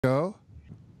Go.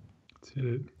 That's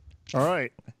it. All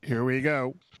right, here we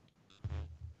go.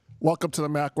 Welcome to the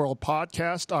Macworld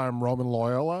Podcast. I'm Roman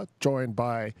Loyola, joined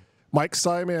by Mike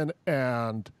Simon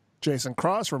and Jason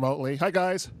Cross remotely. Hi,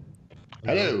 guys.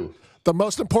 Hello. The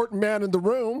most important man in the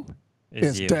room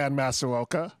is you. Dan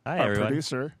Masuoka, Hi, our everyone.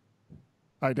 producer.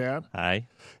 Hi, Dan. Hi.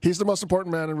 He's the most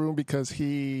important man in the room because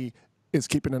he is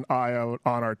keeping an eye out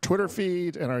on our Twitter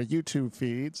feed and our YouTube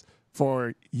feeds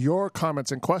for your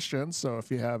comments and questions. So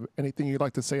if you have anything you'd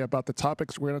like to say about the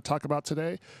topics we're going to talk about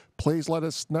today, please let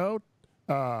us know.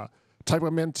 Type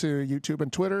them into YouTube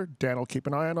and Twitter. Dan will keep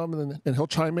an eye on them, and he'll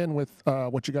chime in with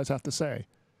what you guys have to say.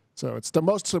 So it's the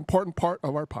most important part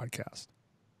of our podcast.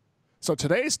 So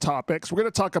today's topics, we're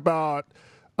going to talk about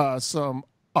some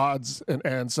odds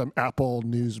and some Apple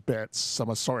news bits, some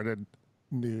assorted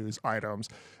news items.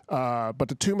 But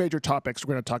the two major topics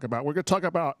we're going to talk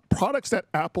about products that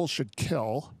Apple should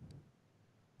kill.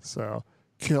 So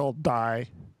kill, die,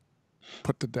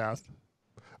 put to death.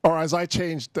 Or as I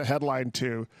changed the headline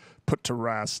to put to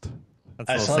rest. That's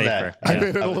I a saw little that. safer. I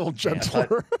made it a little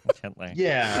gentler. Gently.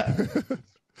 Yeah.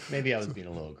 Maybe I was being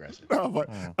a little aggressive.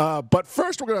 No, but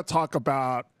first we're going to talk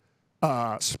about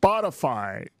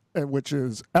Spotify, which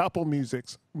is Apple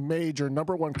Music's major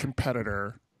number one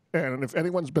competitor. And if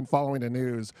anyone's been following the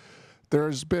news,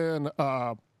 there's been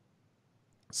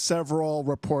several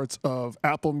reports of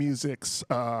Apple Music's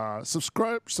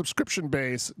subscription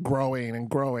base growing and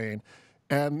growing.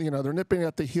 And, you know, they're nipping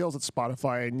at the heels at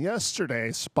Spotify. And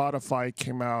yesterday, Spotify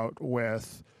came out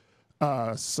with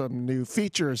some new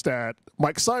features that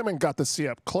Mike Simon got to see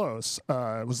up close.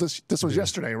 This was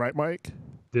yesterday, right, Mike?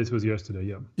 This was yesterday,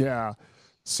 yeah. Yeah.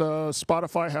 So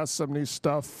Spotify has some new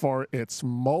stuff for its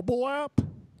mobile app.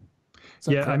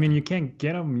 Yeah, I mean, you can't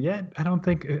get them yet. I don't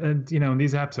think,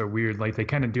 these apps are weird. Like they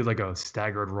kind of do like a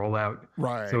staggered rollout.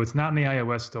 Right. So it's not in the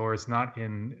iOS store. It's not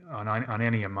on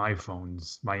any of my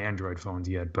phones, my Android phones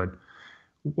yet. But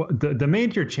the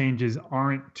major changes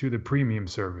aren't to the premium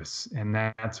service. And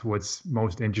that's what's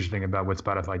most interesting about what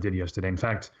Spotify did yesterday. In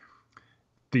fact,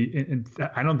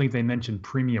 I don't think they mentioned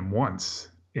premium once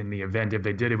in the event. If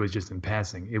they did, it was just in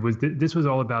passing. This was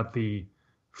all about the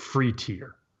free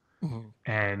tier. Mm-hmm.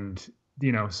 And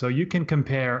so you can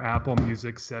compare Apple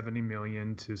Music's 70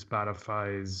 million to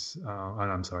Spotify's,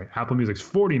 Apple Music's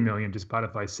 40 million to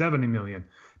Spotify's 70 million.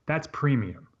 That's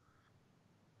premium.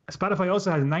 Spotify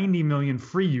also has 90 million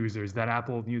free users that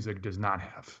Apple Music does not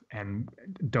have and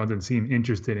doesn't seem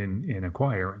interested in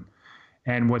acquiring.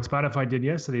 And what Spotify did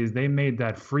yesterday is they made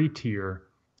that free tier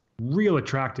real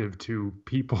attractive to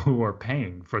people who are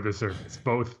paying for the service,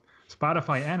 both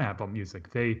Spotify and Apple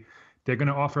Music. They're going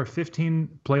to offer 15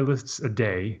 playlists a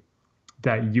day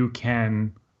that you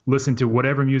can listen to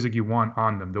whatever music you want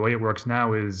on them. The way it works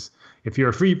now is if you're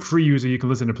a free user, you can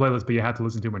listen to playlists, but you have to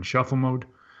listen to them in shuffle mode.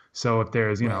 So if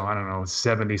there's,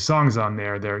 70 songs on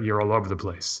there, you're all over the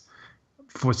place.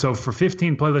 For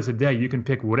 15 playlists a day, you can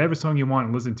pick whatever song you want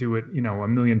and listen to it, a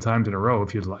million times in a row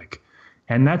if you'd like.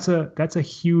 And that's a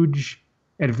huge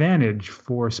advantage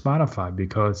for Spotify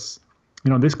because,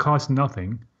 this costs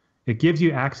nothing. It gives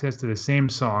you access to the same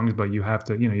songs, but you have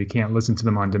to, you can't listen to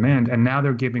them on demand. And now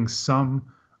they're giving some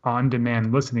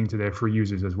on-demand listening to their free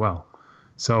users as well.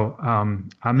 So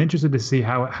I'm interested to see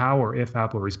how or if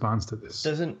Apple responds to this.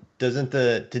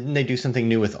 Didn't they do something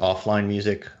new with offline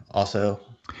music also?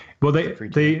 Well,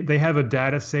 they have a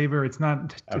data saver. It's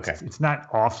not it's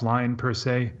not offline per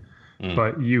se,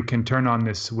 but you can turn on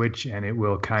this switch and it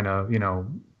will kind of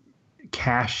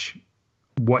cache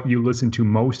what you listen to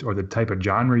most or the type of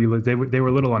genre you listen. They were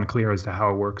a little unclear as to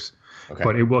how it works,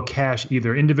 but it will cache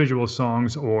either individual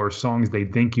songs or songs they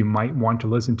think you might want to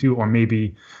listen to, or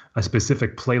maybe a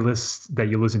specific playlist that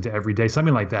you listen to every day,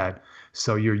 something like that.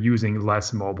 So you're using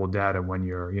less mobile data when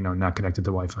you're not connected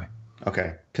to Wi-Fi.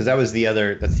 Okay, because that's the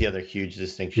other huge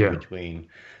distinction between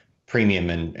premium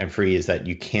and free is that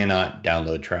you cannot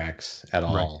download tracks at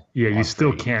all. Right. Yeah, you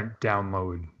still can't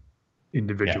download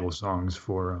individual songs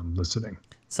for listening.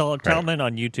 So a gentleman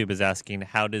on YouTube is asking,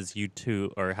 how does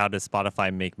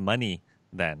Spotify make money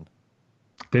then?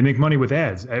 They make money with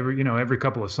ads. Every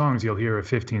couple of songs you'll hear a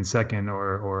 15-second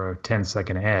or a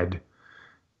 10-second ad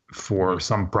for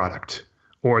some product,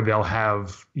 or they'll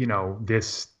have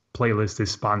this playlist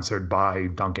is sponsored by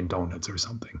Dunkin' Donuts or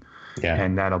something. Yeah.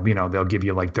 And that'll they'll give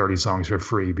you like 30 songs for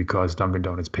free because Dunkin'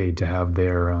 Donuts paid to have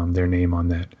their name on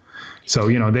that. So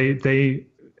they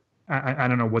I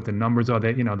don't know what the numbers are.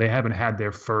 They haven't had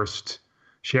their first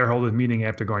shareholders meeting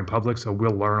after going public, so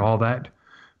we'll learn all that.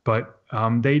 But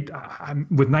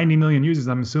with 90 million users,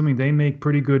 I'm assuming they make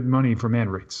pretty good money from ad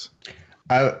rates.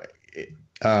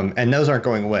 And those aren't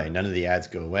going away. None of the ads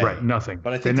go away. Right, nothing.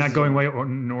 But I think they're not going away,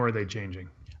 nor are they changing.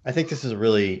 I think this is a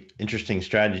really interesting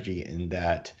strategy in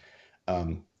that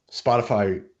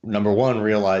Spotify, number one,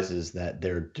 realizes that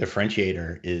their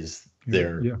differentiator is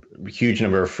their huge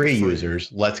number of free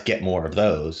users. Let's get more of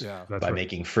those by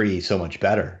making free so much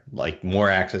better, like more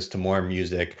access to more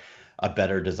music, a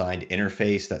better designed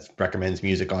interface that recommends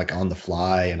music like on the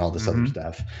fly and all this other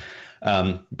stuff.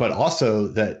 But also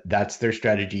that's their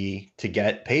strategy to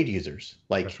get paid users.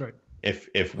 Like that's right.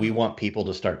 If we want people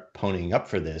to start ponying up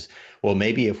for this, well,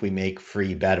 maybe if we make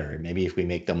free better, maybe if we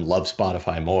make them love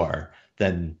Spotify more,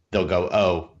 then they'll go,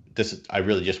 oh, I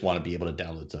really just want to be able to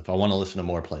download stuff. I want to listen to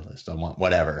more playlists. I want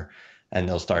whatever. And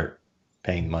they'll start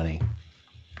paying money.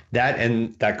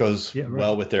 That goes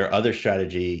well with their other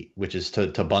strategy, which is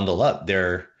to bundle up.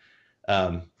 They're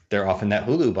often that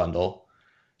Hulu bundle.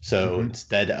 So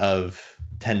instead of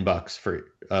 $10 for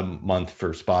a month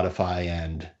for Spotify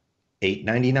and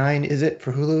 $8.99, is it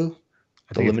for Hulu?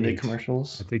 The limited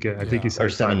commercials. I think you said or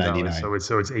 $7.99.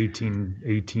 So it's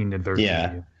 18 and 13.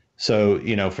 Yeah. So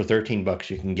for $13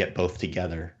 you can get both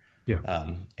together. Yeah.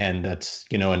 And that's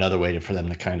another way for them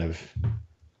to kind of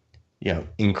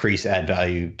increase ad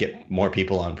value, get more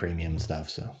people on premium stuff.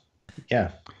 So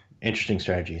yeah, interesting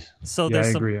strategies. So I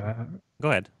agree. Go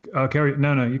ahead. Carrie,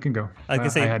 no, you can go. I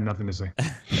had nothing to say.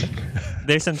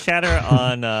 There's some chatter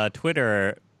on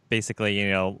Twitter,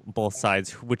 basically, both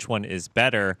sides, which one is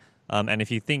better. And if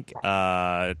you think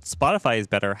Spotify is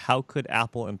better, how could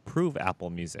Apple improve Apple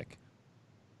Music?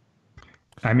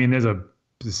 I mean, there's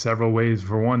several ways.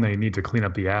 For one, they need to clean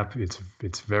up the app.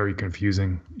 It's very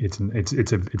confusing. It's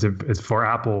for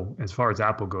Apple, as far as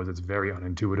Apple goes, it's very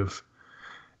unintuitive.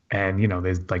 And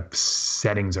there's like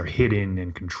settings are hidden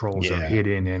and controls are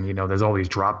hidden, and there's all these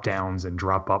drop downs and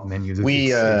drop up menus.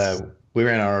 We ran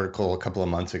an article a couple of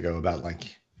months ago about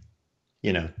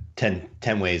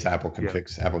 10 ways Apple can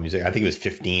fix Apple Music. I think it was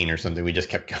 15 or something. We just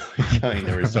kept going.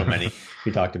 There were so many.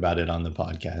 We talked about it on the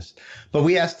podcast. But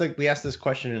we asked this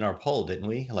question in our poll, didn't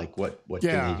we? Like, what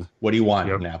do you want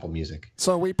in Apple Music?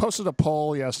 So we posted a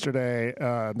poll yesterday.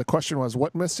 The question was,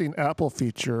 what missing Apple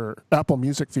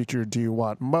Music feature do you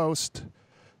want most?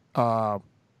 48%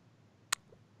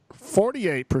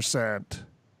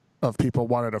 of people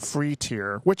wanted a free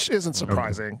tier, which isn't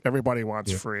surprising. Okay. Everybody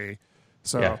wants free.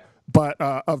 So. But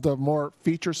of the more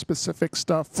feature-specific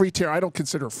stuff, free tier, I don't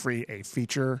consider free a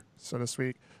feature, so to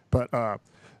speak. But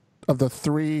of the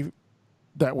three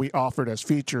that we offered as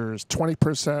features,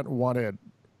 20% wanted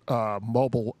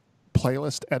mobile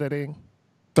playlist editing,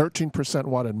 13%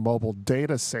 wanted mobile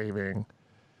data saving,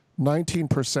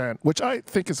 19%, which I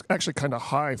think is actually kind of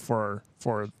high for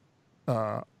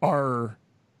the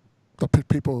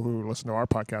people who listen to our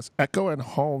podcast, Echo and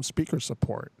home speaker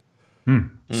support.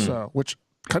 So, which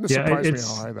kind of surprised me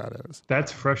how high that is.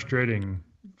 That's frustrating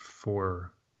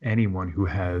for anyone who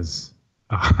has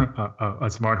a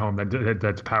smart home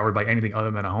that's powered by anything other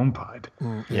than a HomePod.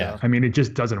 I mean, it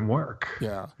just doesn't work.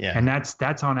 And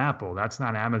that's on Apple. That's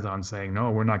not Amazon saying, no,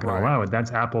 we're not going to allow it.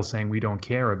 That's Apple saying we don't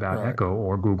care about Echo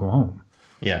or Google Home.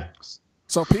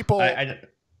 So people...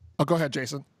 go ahead,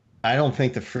 Jason. I don't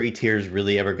think the free tier is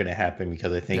really ever going to happen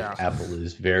because I think Apple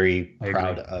is very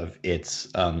proud of its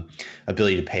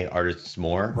ability to pay artists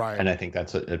more. And I think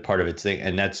that's a part of its thing.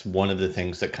 And that's one of the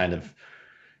things that kind of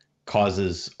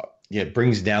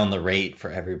brings down the rate for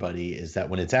everybody, is that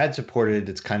when it's ad supported,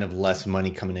 it's kind of less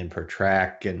money coming in per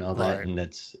track and all that. And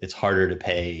it's harder to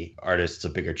pay artists a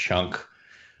bigger chunk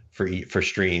for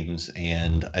streams.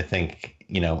 And I think,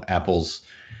 Apple's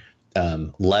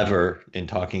lever in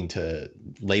talking to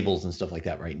labels and stuff like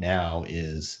that right now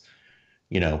is,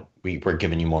 we're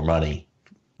giving you more money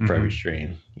for every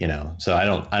stream, so I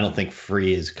don't think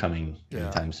free is coming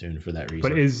anytime soon for that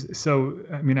reason. But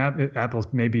Apple's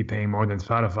maybe paying more than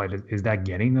Spotify. Is that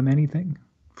getting them anything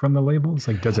from the labels?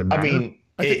 Like, does it matter? I think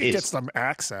it gets them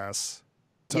access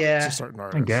to certain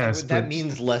artists. I guess that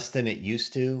means less than it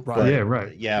used to. But, but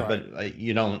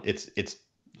it's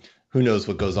who knows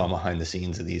what goes on behind the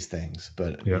scenes of these things,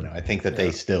 but I think that they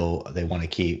want to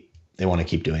keep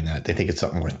doing that. They think it's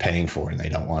something worth paying for, and they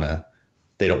don't want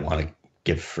to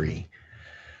give free.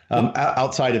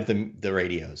 Outside of the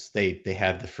radios, they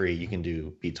have the free. You can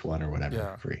do Beats One or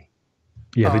whatever free.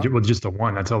 Just the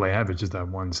one. That's all they have. It's just that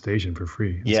one station for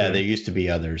free. There used to be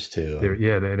others too.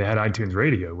 They had iTunes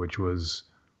Radio, which was,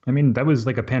 that was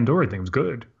like a Pandora thing. It was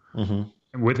good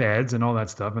with ads and all that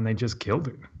stuff, and they just killed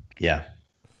it. Yeah.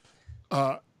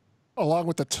 Along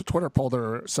with the Twitter poll, there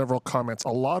are several comments. A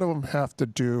lot of them have to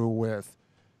do with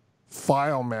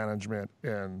file management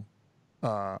in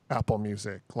Apple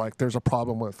Music. Like there's a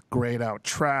problem with grayed out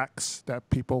tracks that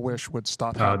people wish would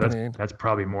stop happening. That's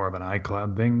probably more of an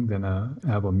iCloud thing than a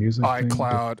Apple Music thing.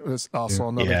 iCloud is also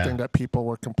another thing that people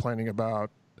were complaining about.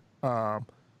 What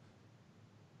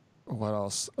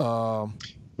else?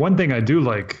 One thing I do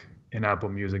like in Apple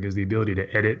Music is the ability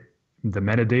to edit the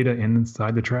metadata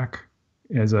inside the track.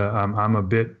 I'm a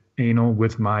bit anal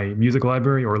with my music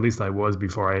library, or at least I was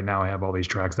before. I have all these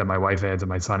tracks that my wife adds and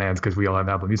my son adds because we all have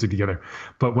Apple Music together.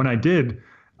 But when I did,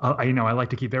 I like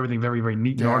to keep everything very, very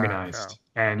neat and organized.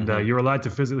 Yeah. And you're allowed to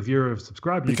physically, if you're a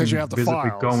subscriber, because you can have the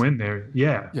files. Go in there.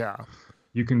 Yeah. Yeah.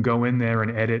 You can go in there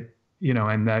and edit,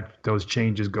 and those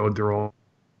changes go through all.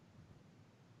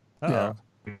 Yeah.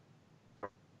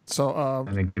 So,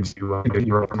 and it gives you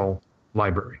your own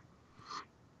library.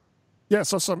 Yeah.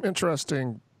 So some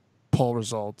interesting poll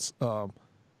results. I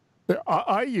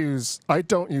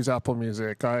don't use Apple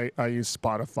Music. I use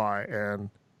Spotify,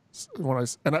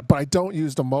 but I don't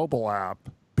use the mobile app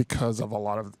because of a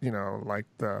lot of like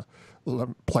the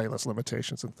playlist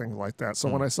limitations and things like that. So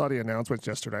when I saw the announcement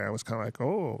yesterday, I was kind of like,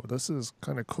 oh, this is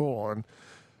kind of cool. And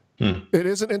it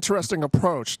is an interesting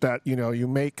approach that you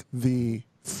make the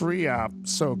free app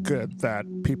so good that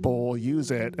people will use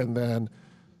it, and then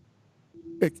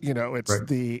it's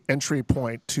the entry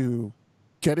point to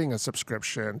getting a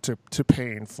subscription to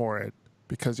paying for it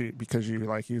because you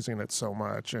like using it so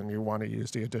much and you want to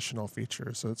use the additional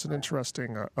features. So it's an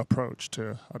interesting approach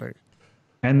to how to.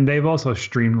 And they've also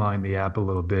streamlined the app a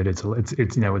little bit.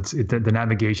 The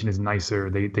navigation is nicer.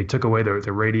 They took away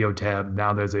the radio tab.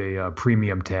 Now there's a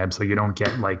premium tab, so you don't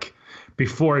get like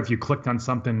before. If you clicked on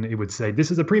something, it would say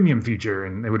this is a premium feature,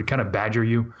 and it would kind of badger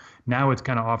you. Now it's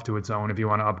kind of off to its own. If you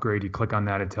want to upgrade, you click on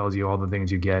that. It tells you all the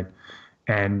things you get.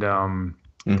 And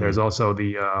there's also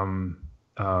when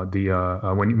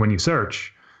you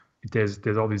search,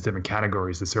 there's all these different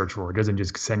categories to search for. It doesn't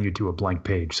just send you to a blank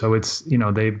page. So it's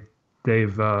they've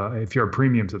if you're a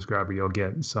premium subscriber, you'll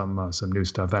get some new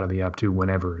stuff out of the app too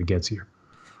whenever it gets here.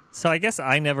 So I guess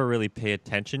I never really pay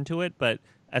attention to it, but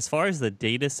as far as the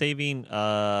data saving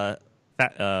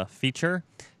feature,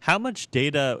 how much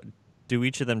data do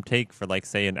each of them take for, like,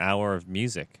 say, an hour of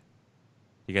music?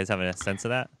 Do you guys have a sense of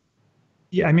that?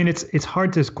 Yeah, I mean, it's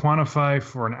hard to quantify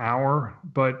for an hour,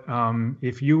 but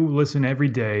if you listen every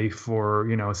day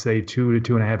for, say 2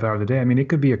 to 2.5 hours a day, I mean, it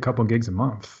could be a couple gigs a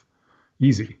month.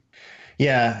 Easy.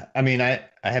 Yeah, I mean, I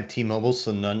have T-Mobile,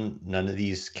 so none of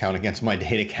these count against my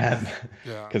data cap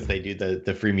because they do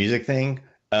the free music thing.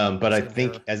 But I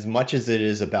think as much as it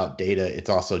is about data, it's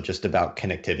also just about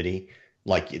connectivity.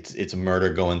 Like it's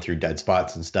murder going through dead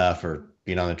spots and stuff, or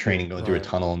being on a train and going through a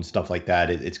tunnel and stuff like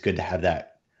that. It's good to have that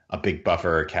a big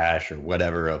buffer or cache or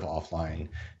whatever of offline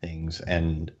things.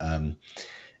 And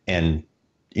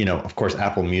of course,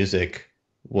 Apple Music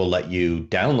will let you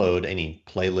download any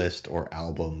playlist or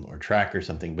album or track or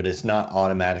something, but it's not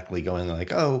automatically going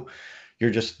like, oh, you're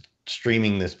just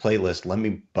streaming this playlist. Let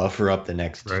me buffer up the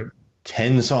next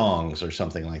 10 songs or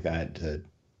something like that to,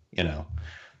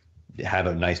 have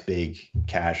a nice big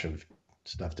cache of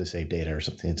stuff to save data or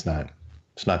something. It's not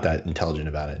that intelligent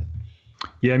about it.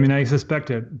 Yeah, I mean, I suspect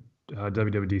that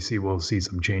WWDC will see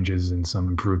some changes and some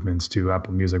improvements to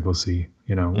Apple Music. We'll see,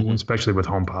 especially with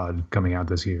HomePod coming out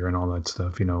this year and all that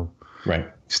stuff,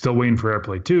 Right. Still waiting for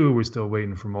AirPlay 2. We're still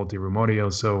waiting for multi-room audio.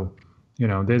 So,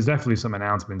 there's definitely some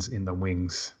announcements in the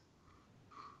wings.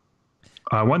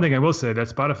 One thing I will say, that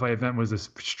Spotify event was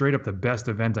straight up the best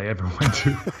event I ever went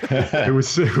to.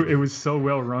 It was so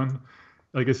well run.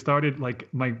 Like it started, like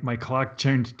my clock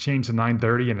changed to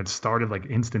 9:30, and it started like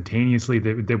instantaneously.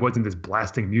 There wasn't this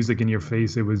blasting music in your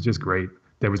face. It was just great.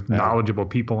 There was knowledgeable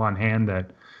people on hand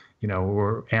that,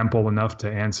 were ample enough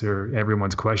to answer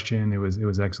everyone's question. It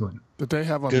was excellent. Did they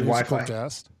have a good musical Wi-Fi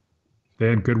guest? They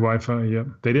had good Wi-Fi. Yep.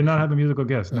 They did not have a musical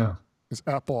guest. No. Because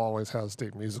Apple always has the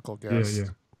musical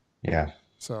guest. Yeah.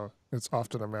 So it's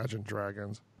often Imagine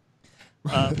Dragons.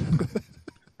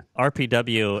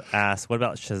 RPW asks, what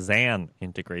about Shazam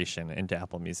integration into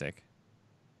Apple Music?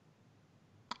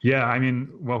 Yeah, I mean,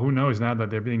 well, who knows now that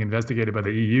they're being investigated by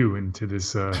the EU into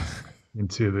this,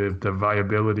 into the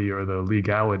viability or the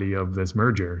legality of this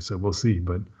merger. So we'll see.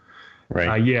 But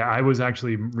I was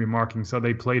actually remarking. So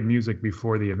they played music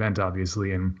before the event,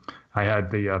 obviously, and I had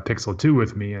the Pixel 2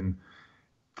 with me, and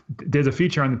there's a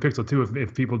feature on the Pixel 2,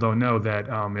 if people don't know, that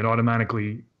it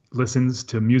automatically listens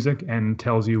to music and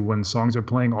tells you when songs are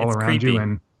playing all around creepy.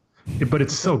 you, but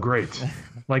it's so great.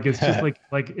 Like it's just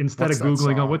like instead What's of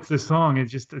googling, that oh, what's this song?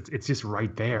 It's just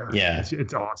right there. Yeah,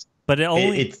 it's awesome. But it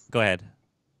only go ahead.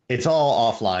 It's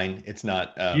all offline. It's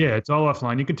not. Yeah, it's all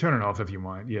offline. You can turn it off if you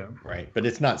want. Yeah. Right. But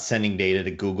it's not sending data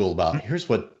to Google about here's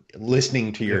what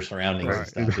listening to your surroundings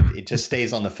Right. and stuff. It just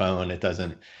stays on the phone.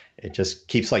 It just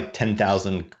keeps like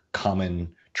 10,000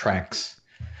 common tracks.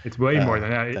 It's way more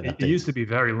than that. It used updates. to be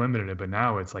very limited, but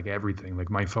now it's like everything. Like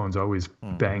my phone's always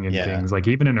banging Yeah. things. Like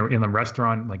even in a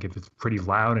restaurant, like if it's pretty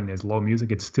loud and there's low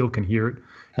music, it still can hear it.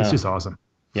 It's just awesome.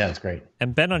 Yeah, it's great.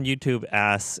 And Ben on YouTube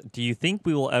asks, do you think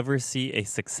we will ever see a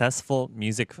successful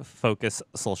music-focused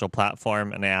social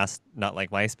platform? And I asked, not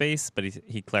like MySpace, but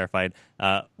he clarified,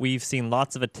 we've seen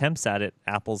lots of attempts at it,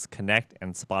 Apple's Connect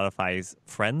and Spotify's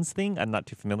Friends thing. I'm not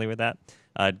too familiar with that.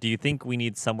 Do you think we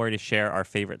need somewhere to share our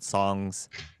favorite songs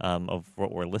of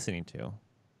what we're listening to?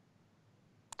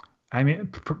 I mean,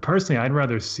 personally, I'd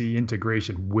rather see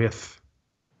integration with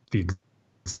the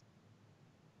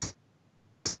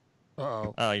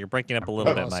Uh-oh. You're breaking up a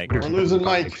little bit, Mike. We're losing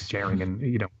Mike. sharing and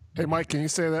Hey, Mike, can you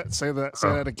say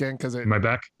that again? Because Am I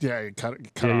back? Yeah, you cut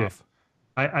Yeah. off.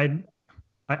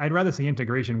 I'd rather see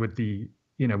integration with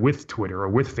with Twitter or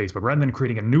with Facebook rather than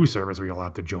creating a new service where you'll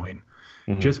have to join.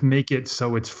 Mhm. Just make it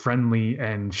so it's friendly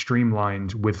and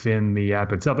streamlined within the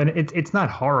app itself. And it's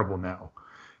not horrible now,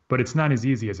 but it's not as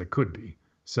easy as it could be.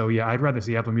 So yeah, I'd rather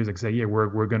see Apple Music say, yeah,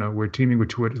 we're teaming with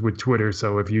Twitter.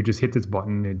 So if you just hit this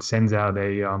button, it sends out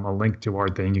a link to our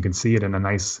thing. You can see it in a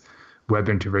nice web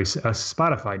interface.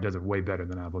 Spotify does it way better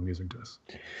than Apple Music does.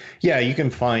 Yeah, you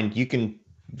can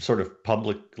sort of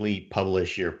publicly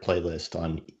publish your playlist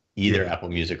on either Apple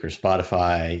Music or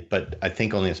Spotify, but I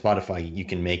think only on Spotify you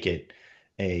can make it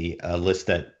a list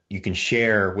that you can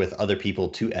share with other people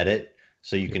to edit.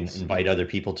 So you can invite other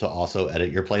people to also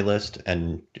edit your playlist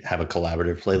and have a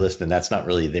collaborative playlist, and that's not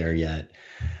really there yet.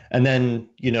 And then,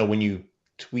 when you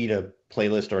tweet a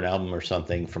playlist or an album or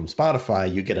something from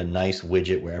Spotify, you get a nice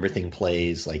widget where everything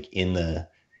plays like in the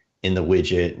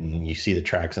widget, and you see the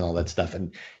tracks and all that stuff.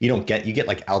 And you get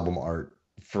like album art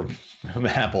from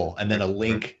Apple, and then a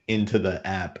link into the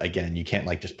app. Again, you can't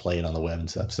like just play it on the web and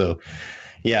stuff. So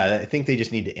yeah, I think they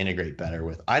just need to integrate better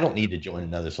with. I don't need to join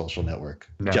another social network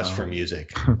just for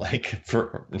music.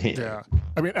 Yeah.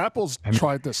 I mean, Apple's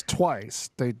tried this twice.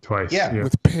 Twice. Yeah.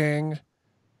 With Ping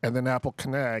and then Apple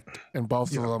Connect, and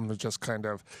both of them are just kind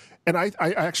of. And I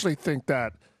actually think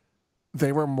that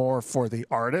they were more for the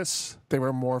artists. They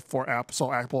were more for Apple.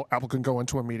 So Apple can go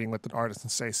into a meeting with an artist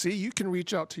and say, see, you can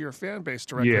reach out to your fan base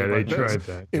directly. Yeah, they like this. tried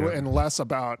that. Yeah. And less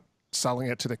about selling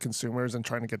it to the consumers and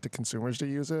trying to get the consumers to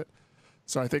use it.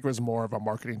 So I think it was more of a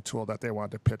marketing tool that they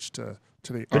wanted to pitch to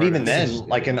the artists. But even then,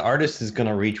 like an artist is going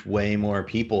to reach way more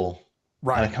people.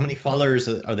 Right. Like how many followers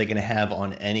are they going to have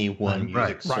on any one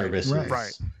music service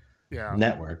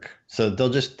network? So they'll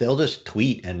just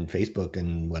tweet and Facebook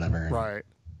and whatever. Right.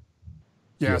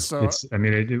 Yeah. So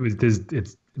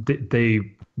they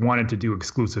wanted to do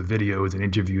exclusive videos and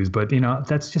interviews, but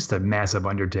that's just a massive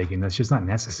undertaking. That's just not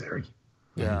necessary.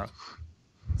 Yeah.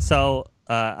 So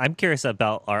I'm curious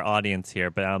about our audience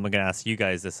here, but I'm going to ask you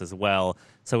guys this as well.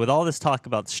 So with all this talk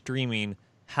about streaming,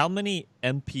 how many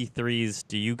MP3s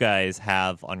do you guys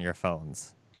have on your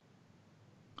phones?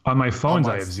 On my phones,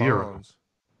 I have zero.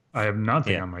 I have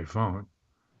nothing on my phone.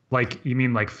 Like, you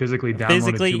mean like physically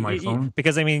downloaded to my phone?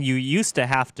 Because, I mean, you used to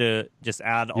have to just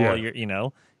add all your,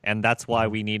 and that's why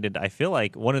we needed, I feel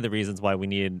like one of the reasons why we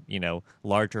needed,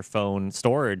 larger phone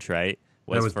storage, right?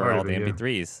 Was for all the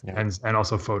MP3s. Yeah. And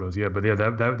also photos, but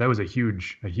that was a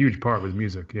huge part with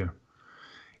music,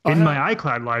 In my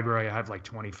iCloud library, I have like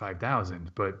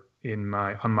 25,000, but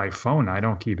on my phone, I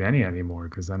don't keep any anymore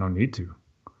because I don't need to.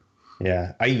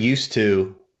 Yeah, I used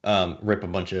to rip a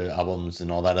bunch of albums and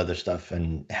all that other stuff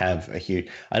and have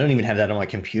I don't even have that on my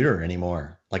computer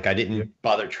anymore. Like I didn't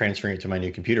bother transferring it to my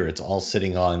new computer. It's all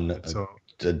sitting on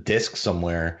a disk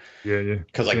somewhere.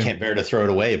 Because I can't bear to throw it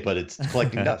away, but it's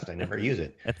collecting dust. I never use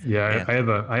it. I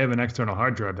have an external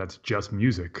hard drive that's just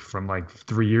music from like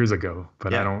 3 years ago,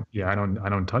 but I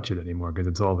don't touch it anymore because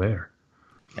it's all there.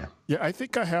 Yeah, I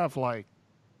think I have like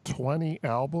 20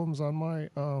 albums on my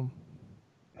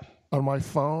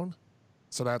phone.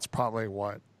 So that's probably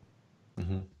what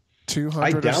 200 I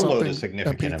or download something a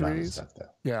significant amount of MP3s. stuff though.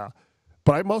 Yeah.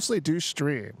 But I mostly do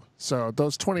stream. So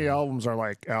those 20 albums are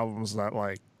like albums that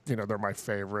they're my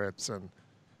favorites, and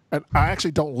I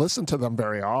actually don't listen to them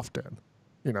very often.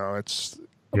 It's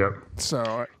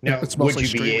so now, it's mostly would you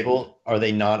streaming. be able? Are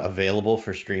they not available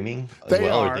for streaming as They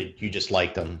well, are. or you just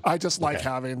like them? I just like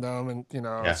having them,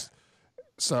 and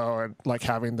so I like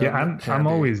having them. Yeah, I'm handy.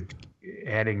 always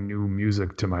adding new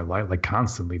music to my life, like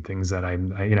constantly things that I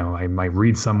might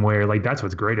read somewhere. Like that's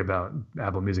what's great about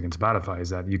Apple Music and Spotify is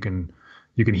that you can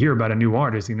hear about a new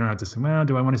artist. You don't have to say, well,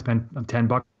 do I want to spend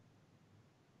 $10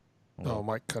 Oh,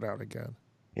 mic cut out again.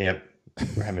 Yep.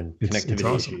 We're having connectivity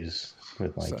awesome. issues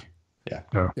with like, So- yeah.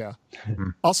 Oh. Yeah. Mm-hmm.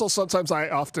 Also, sometimes I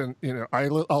often,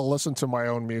 I'll listen to my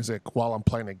own music while I'm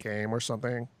playing a game or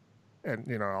something. And,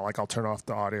 like I'll turn off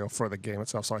the audio for the game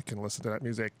itself so I can listen to that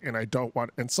music. And I don't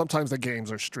want, and sometimes the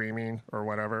games are streaming or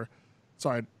whatever.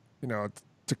 So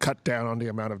to cut down on the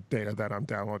amount of data that I'm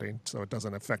downloading so it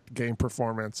doesn't affect game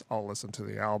performance, I'll listen to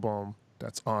the album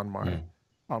that's on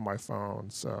my phone.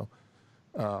 So,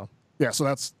 so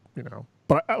that's,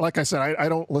 but like I said, I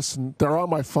don't listen. They're on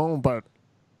my phone, but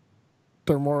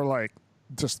they're more like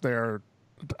just there.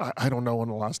 I don't know when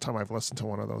the last time I've listened to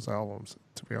one of those albums,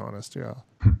 to be honest. Yeah.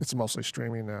 It's mostly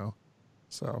streaming now.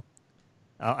 So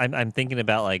I'm thinking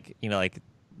about like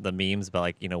the memes about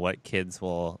like what kids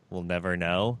will never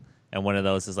know, and one of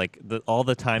those is like all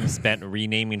the time spent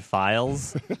renaming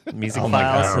files, music my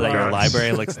files, God, so that your right.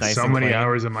 library looks nice. So and many clean.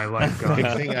 hours of my life gone.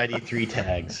 Fixing ID3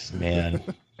 tags, man.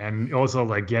 And also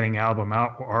like getting album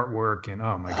artwork, and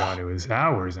oh my God, it was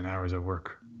hours and hours of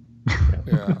work.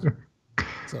 yeah.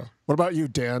 So what about you,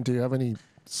 Dan? Do you have any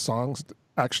songs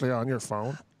actually on your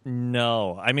phone?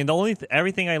 No, I mean the only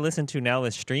everything I listen to now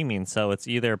is streaming, so it's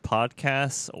either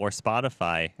podcasts or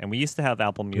Spotify. And we used to have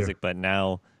Apple Music, but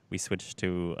now we switched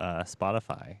to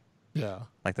Spotify, Yeah.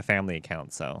 like the family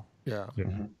account. So Yeah.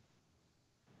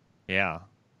 yeah,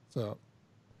 So,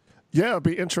 yeah, it'd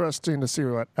be interesting to see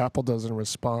what Apple does in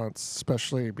response,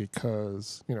 especially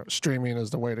because, streaming is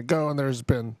the way to go. And there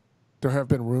have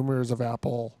been rumors of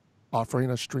Apple offering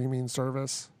a streaming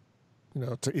service,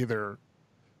 to either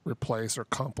replace or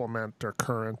complement their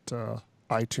current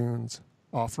iTunes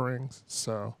offerings.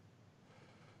 So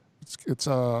it's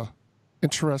a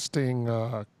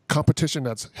interesting competition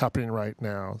that's happening right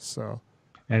now. So,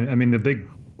 And I mean, the big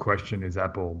question is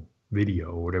Apple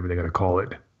Video, or whatever they got to call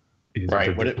it, is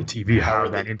Right. the TV, how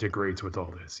that integrates with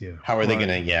all this. Yeah. How are they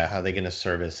how are they gonna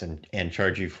service and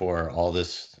charge you for all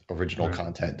this original Right.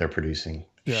 content they're producing?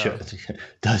 Yeah.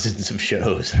 Dozens of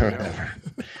shows or whatever.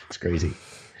 It's crazy.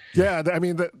 yeah, I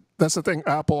mean, that's the thing.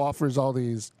 Apple offers all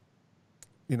these,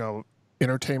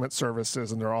 entertainment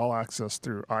services, and they're all accessed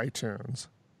through iTunes.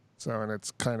 So, and it's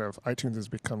kind of, iTunes has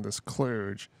become this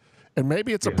kludge. And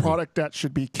maybe it's a product that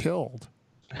should be killed.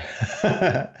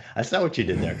 That's not what you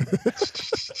did there.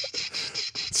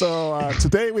 So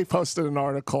today we posted an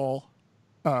article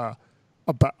by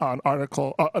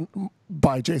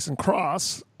Jason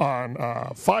Cross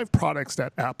on 5 products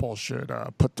that Apple should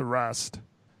put to rest.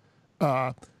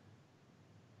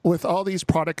 With all these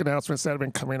product announcements that have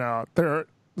been coming out, there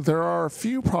are a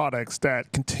few products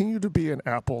that continue to be in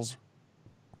Apple's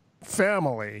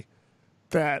family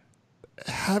that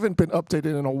haven't been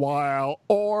updated in a while,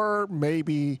 or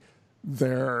maybe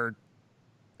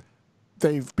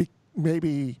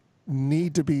maybe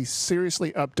need to be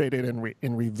seriously updated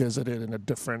and revisited in a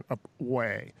different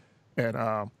way.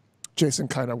 And Jason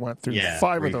kind of went through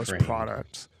 5 of those reframe.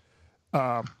 products.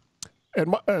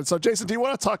 And so, Jason, do you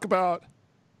want to talk about?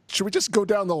 Should we just go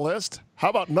down the list? How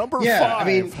about number 5? I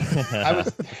mean, I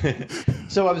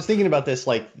was thinking about this.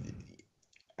 Like,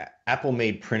 Apple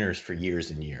made printers for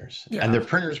years and years, and their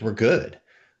printers were good.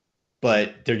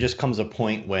 But there just comes a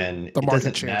point when it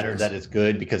doesn't matter that it's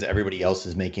good because everybody else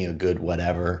is making a good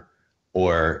whatever,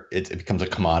 or it becomes a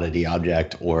commodity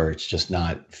object, or it's just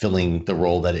not filling the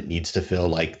role that it needs to fill,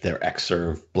 like their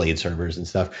Xserve blade servers and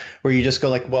stuff, where you just go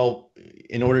like, well,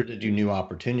 in order to do new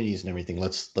opportunities and everything,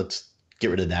 let's get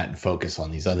rid of that and focus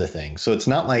on these other things. So it's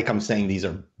not like I'm saying these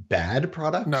are bad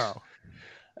products. No.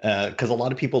 Because a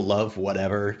lot of people love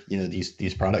whatever,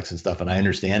 these products and stuff, and I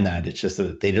understand that. It's just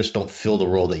that they just don't fill the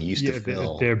role they used to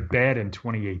fill. They're bad in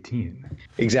 2018.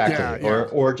 Exactly, Yeah.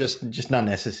 or just not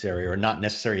necessary, or not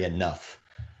necessary enough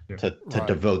to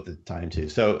devote the time to.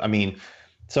 So I mean,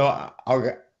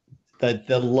 the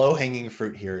low hanging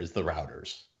fruit here is the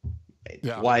routers.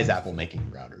 Yeah. Why is Apple making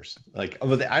routers? Like,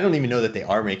 I don't even know that they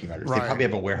are making routers. Right. They probably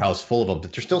have a warehouse full of them,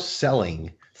 but they're still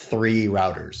selling 3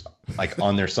 routers like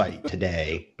on their site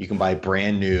today. You can buy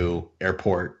brand new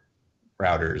airport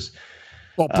routers.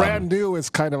 Well, brand new is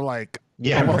kind of like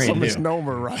almost brand a new.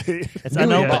 misnomer, right? it's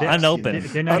unopened.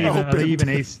 They're not even, are they even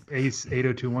Unopened. ACE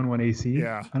 802.11 AC?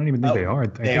 Yeah. I don't even think they are. I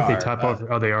think they are. top off.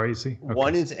 Oh, they are AC? Okay.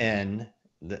 One is N,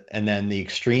 and then the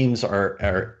extremes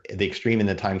are the extreme in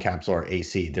the time capsule are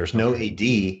AC. There's no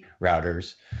AD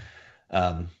routers,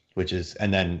 which is,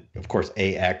 and then of course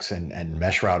AX and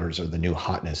mesh routers are the new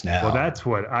hotness now. Well, that's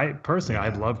what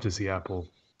I'd love to see Apple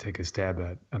take a stab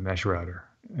at, a mesh router.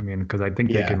 I mean, because I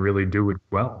think they can really do it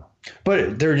well. But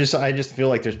I just feel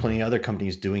like there's plenty of other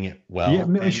companies doing it well.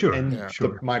 Yeah,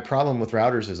 sure. My problem with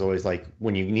routers is always like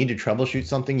when you need to troubleshoot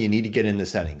something, you need to get in the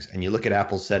settings, and you look at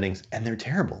Apple's settings, and they're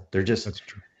terrible. They're just, that's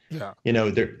true. Yeah. You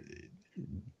know,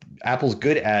 Apple's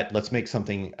good at let's make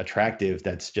something attractive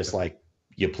that's just like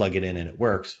you plug it in and it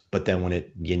works. But then when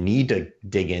you need to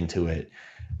dig into it,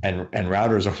 and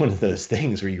routers are one of those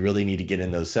things where you really need to get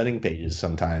in those setting pages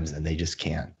sometimes, and they just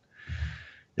can't.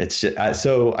 It's just,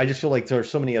 so I just feel like there are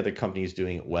so many other companies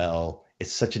doing it well.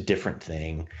 It's such a different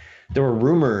thing. There were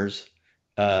rumors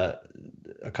a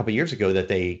couple of years ago that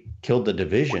they killed the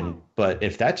division, but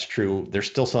if that's true, they're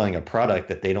still selling a product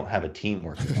that they don't have a team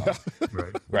working on,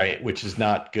 right? Which is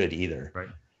not good either. Right.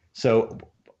 So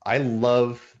I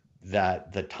love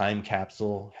that the time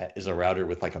capsule is a router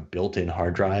with like a built-in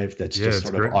hard drive that's just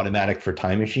sort of automatic for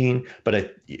Time Machine,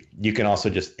 but you can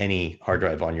also just any hard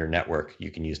drive on your network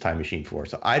you can use Time Machine for.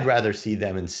 So I'd rather see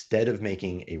them, instead of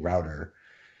making a router,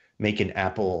 make an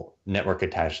Apple network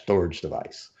attached storage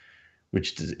device,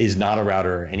 which is not a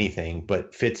router or anything,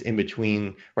 but fits in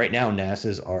between. Right now,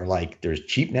 NASs are like, there's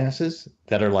cheap NASs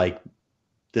that are like,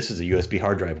 this is a USB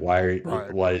hard drive.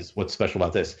 What's special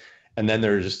about this? And then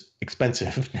there's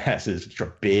expensive NASs, which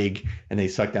are big and they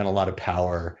suck down a lot of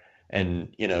power.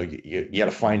 And you got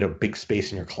to find a big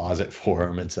space in your closet for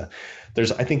them.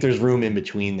 I think there's room in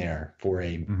between there for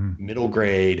a middle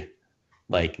grade,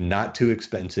 like not too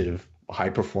expensive, high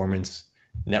performance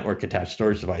network attached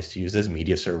storage device to use as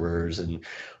media servers and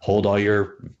hold all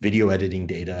your video editing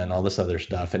data and all this other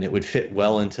stuff. And it would fit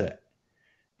well into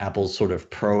Apple's sort of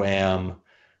pro-am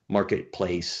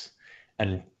marketplace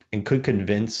and could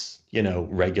convince,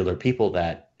 regular people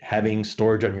that having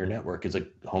storage on your network is a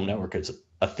home network. It's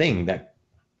a thing that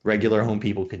regular home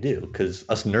people could do, because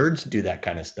us nerds do that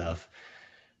kind of stuff.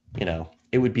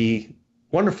 It would be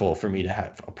wonderful for me to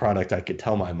have a product I could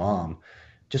tell my mom,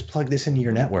 just plug this into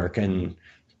your network and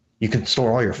you can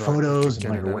store all your photos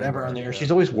and whatever on there. Yeah.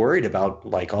 She's always worried about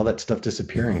like all that stuff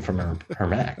disappearing from her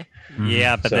Mac.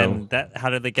 Yeah, but then how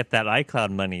do they get that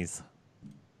iCloud monies?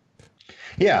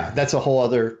 Yeah, that's a whole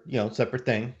other, separate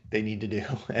thing they need to do.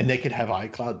 And they could have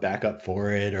iCloud backup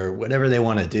for it or whatever they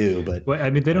want to do. But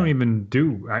they don't even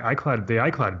do iCloud. The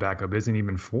iCloud backup isn't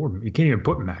even you can't even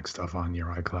put Mac stuff on your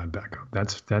iCloud backup.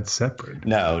 That's separate.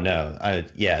 No.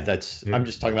 I'm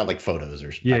just talking about like photos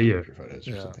or photos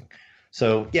or something.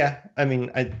 So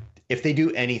if they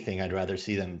do anything, I'd rather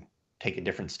see them take a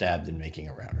different stab than making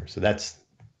a router. So that's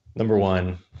number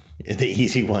one, the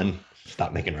easy one.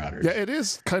 Stop making routers. Yeah, it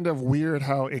is kind of weird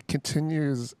how it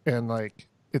continues and like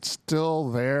it's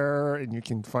still there and you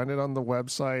can find it on the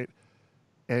website,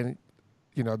 and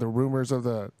the rumors of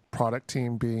the product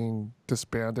team being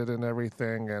disbanded and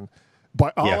everything, and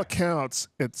by all accounts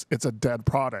it's a dead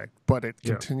product, but it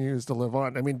continues to live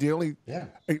on. I mean,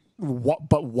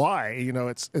 but why?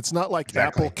 It's not like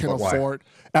Apple can't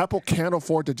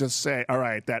afford to just say, all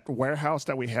right, that warehouse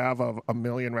that we have of 1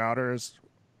 million routers,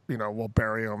 we'll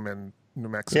bury them in New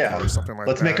Mexico or something like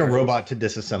that. Let's make a robot to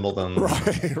disassemble them.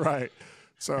 Right.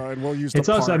 So, and we'll use it's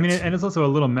also, and it's also a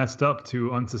little messed up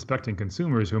to unsuspecting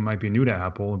consumers who might be new to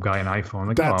Apple, buy an iPhone,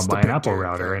 like, I'm buying an Apple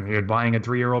router, and you're buying a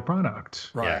 3-year-old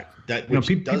product. Right. Yeah.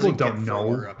 People don't know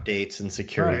updates and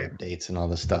security updates and all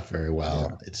this stuff very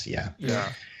well. Yeah.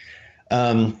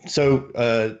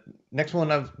 So next one,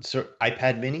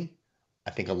 iPad Mini.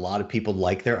 I think a lot of people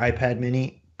like their iPad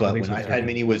Mini. But when iPad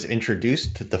Mini was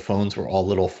introduced, the phones were all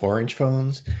little 4-inch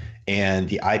phones, and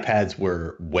the iPads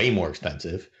were way more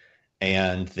expensive,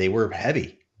 and they were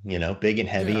heavy, big and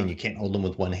heavy, and you can't hold them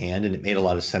with one hand, and it made a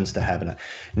lot of sense to have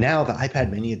Now the iPad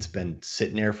Mini, it's been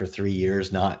sitting there for 3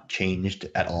 years, not changed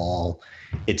at all.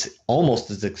 It's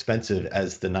almost as expensive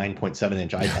as the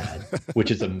 9.7-inch iPad, which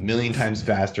is 1 million times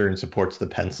faster and supports the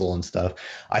pencil and stuff.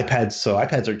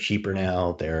 iPads are cheaper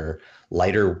now. They're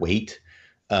lighter weight.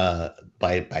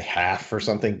 By half or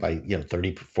something, by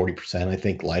 30-40%, I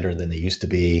think, lighter than they used to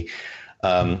be,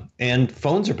 and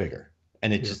phones are bigger,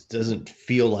 and it just doesn't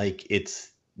feel like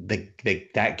it's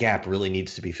that gap really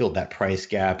needs to be filled. That price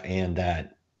gap and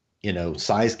that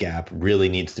size gap really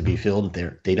needs to be filled.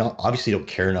 They obviously don't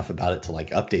care enough about it to like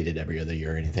update it every other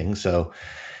year or anything. So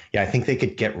I think they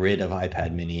could get rid of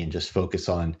iPad Mini and just focus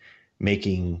on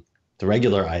making the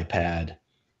regular iPad.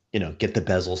 Get the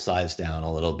bezel size down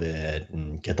a little bit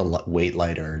and get the weight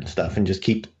lighter and stuff, and just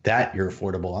keep that your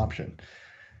affordable option.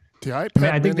 The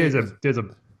iPad I think Mini there's a.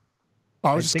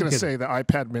 I was just going to say the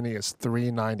iPad Mini is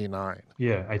 $399.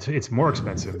 Yeah, it's more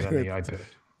expensive than the iPad.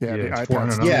 Yeah, the it's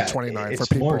iPad's $400. Yeah, $329 for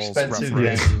it's more people's expensive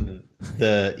reference.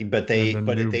 than but they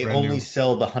Brand only new.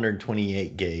 sell the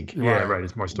 128 gig Yeah, right.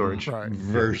 It's more storage. Right. It is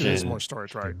version more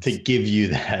storage, right? to give you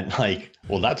that. Like,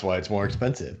 well, that's why it's more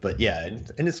expensive. But yeah,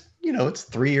 and it's it's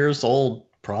 3 years old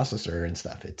processor and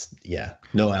stuff. It's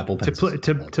no Apple Pencil.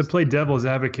 To play devil's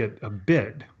advocate a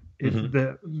bit.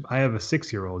 Mm-hmm. I have a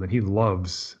 6-year-old and he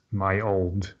loves my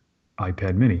old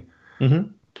iPad Mini.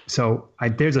 Mm-hmm. So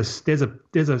there's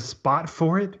a spot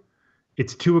for it.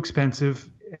 It's too expensive.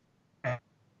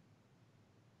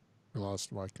 We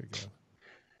lost Mike again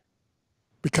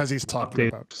because he's talking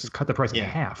about Just cut the price in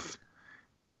half.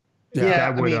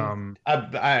 Yeah, that would,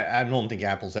 I don't think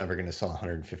Apple's ever going to sell a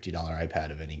 $150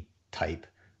 iPad of any type.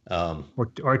 Or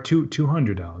 $200.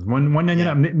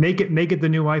 $199. Make it the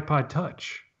new iPod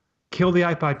Touch. Kill the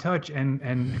iPod Touch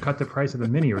and cut the price of the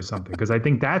Mini or something. Because I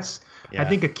think I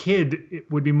think a kid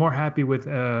would be more happy with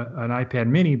an iPad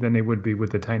Mini than they would be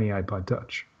with a tiny iPod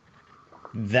Touch.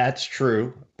 That's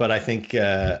true, but I think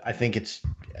it's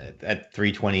at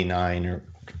 $329 or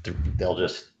they'll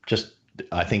just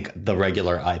I think the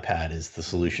regular iPad is the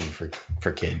solution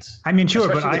for kids. I mean, sure,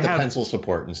 especially but with I the have pencil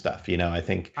support and stuff. I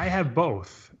think I have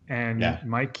both, and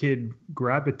my kid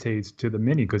gravitates to the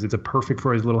Mini because it's perfect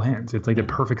for his little hands. It's like the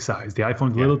perfect size. The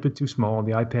iPhone's a little bit too small.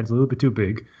 The iPad's a little bit too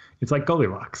big. It's like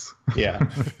Goldilocks. Yeah.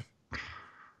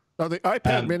 Now the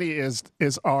iPad Mini is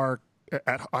our.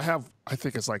 I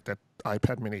think it's like the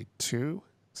iPad Mini 2.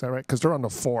 Is that right? Because they're on the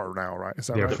 4 now, right? Is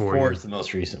that right? The 4 is the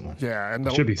most recent one. Yeah, and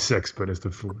It should be 6, but it's the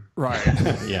 4. Right.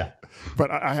 Yeah.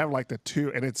 But I have like the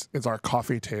 2, and it's our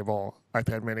coffee table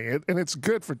iPad Mini, and it's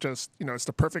good for just it's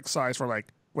the perfect size for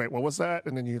like, wait, what was that?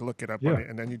 And then you look it up on it,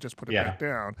 and then you just put it back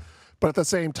down. But at the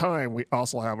same time, we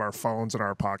also have our phones in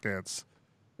our pockets.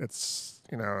 It's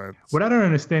what I don't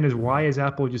understand is why has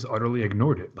Apple just utterly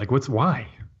ignored it? Like, why?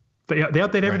 They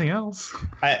update everything else.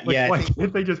 Why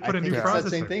can't they just put a new processor? It's the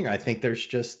same thing. I think there's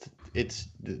just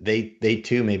they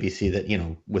too maybe see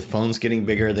that with phones getting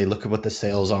bigger, they look at what the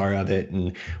sales are of it,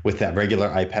 and with that regular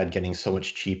iPad getting so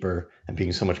much cheaper and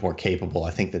being so much more capable,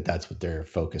 I think that's what they're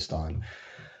focused on.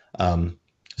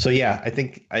 So yeah, I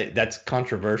think that's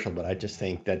controversial, but I just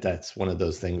think that's one of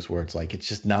those things where it's like it's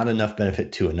just not enough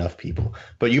benefit to enough people.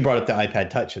 But you brought up the iPad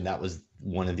Touch, and that was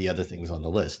one of the other things on the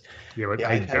list. Yeah, but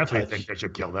I definitely think they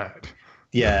should kill that.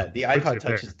 Yeah, the iPod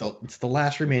Touch it's the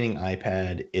last remaining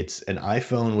iPad. It's an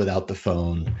iPhone without the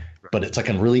phone, but it's like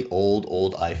a really old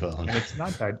iPhone.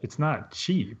 And it's not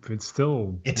cheap. It's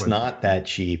still not that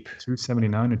cheap.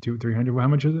 $279 or $300. How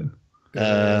much is it?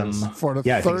 For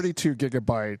the 32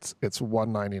 gigabytes, it's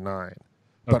 $199.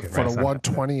 But for the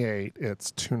 128,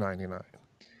 it's $299.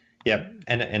 Yep,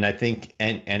 and I think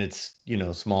and it's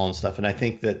small and stuff, and I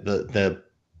think that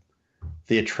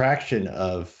the attraction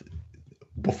of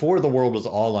before the world was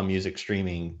all on music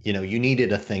streaming, you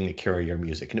needed a thing to carry your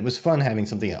music, and it was fun having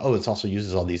something. Oh, it also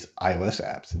uses all these iOS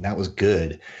apps, and that was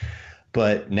good.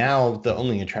 But now the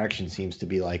only attraction seems to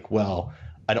be like, well,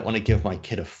 I don't want to give my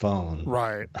kid a phone.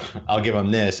 Right. I'll give them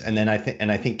this, and then I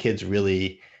think kids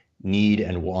really need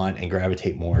and want and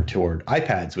gravitate more toward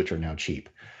iPads, which are now cheap.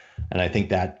 And I think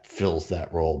that fills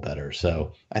that role better.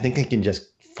 So I think they can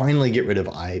just finally get rid of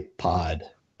iPod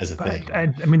as a thing. I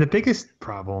mean, the biggest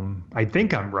problem, I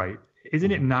think I'm right,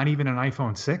 isn't it not even an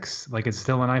iPhone 6? Like it's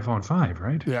still an iPhone 5,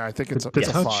 right? Yeah, I think it's a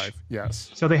 5. Yes.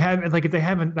 So they haven't.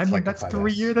 That's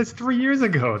 3 years. That's 3 years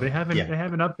ago. They haven't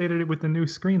updated it with the new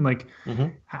screen. Like,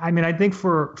 I mean, I think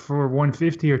for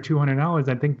 $150 or $200,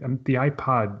 I think the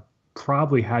iPod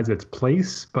probably has its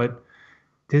place, but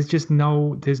there's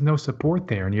no support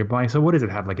there, and you're buying. So what does it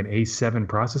have? Like an A7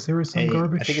 processor or some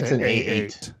garbage? I think it's an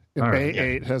A8. An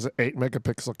A8 has an 8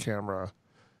 megapixel camera.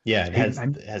 Yeah, it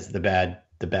has the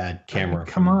bad camera.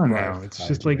 Come on now, it's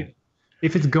just like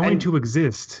if it's going to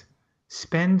exist,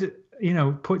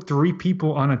 put 3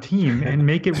 people on a team and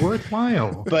make it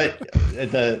worthwhile. But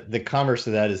the converse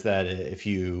of that is that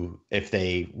if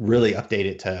they really update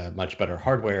it to much better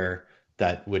hardware,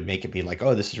 that would make it be like,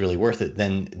 oh, this is really worth it.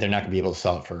 Then they're not going to be able to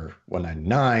sell it for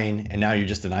 $199, and now you're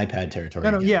just in iPad territory.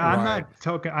 No, yeah, right. I'm not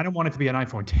talking. I don't want it to be an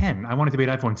iPhone 10. I want it to be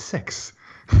an iPhone 6.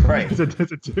 Right.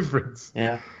 There's a difference.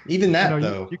 Yeah. Even that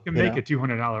though, you can make a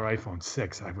 $200 iPhone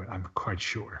 6. I'm quite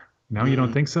sure. No, you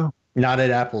don't think so? Not at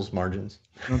Apple's margins.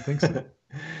 You don't think so?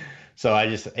 So I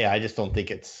just don't think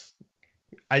it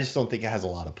has a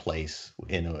lot of place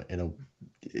in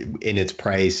its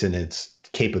price and its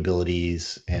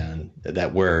capabilities, and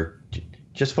that we're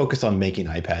just focused on making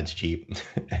iPads cheap.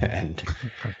 And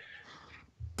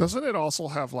doesn't it also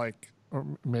have like, or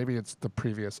maybe it's the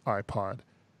previous iPod,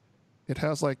 it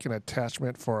has like an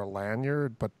attachment for a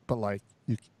lanyard, but like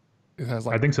It has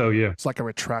I think so. Yeah. It's like a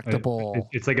retractable.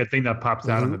 It's like a thing that pops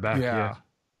out on the back. Yeah.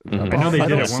 Mhm. I know they I did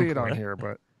don't at one see it on point. here,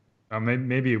 but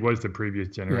maybe it was the previous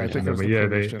generation. think it was but the yeah,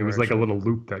 previous it was like a generation.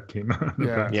 little loop that came out. The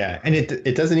back. Yeah, and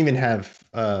it doesn't even have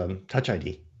Touch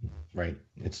ID, right?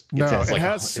 It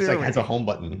has Siri. has a home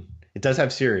button. It does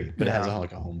have Siri, but it has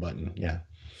like a home button. Yeah.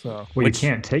 So Well, you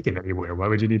can't take it anywhere. Why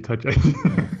would you need Touch ID?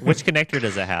 Which connector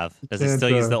does it have? Does it still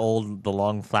use the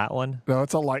long flat one? no,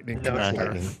 it's a lightning No, it's connector.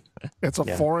 lightning. It's a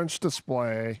Yeah. 4-inch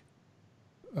display.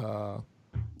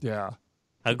 Yeah.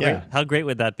 How great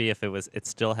would that be if it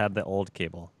still had the old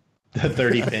cable? The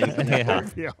 30-pin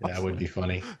connector. Yeah. That would be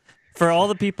funny. For all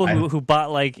the people who bought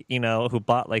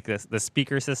the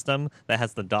speaker system that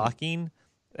has the docking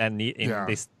and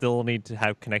they still need to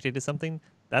have connected to something,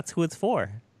 that's who it's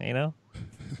for, you know?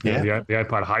 Yeah. The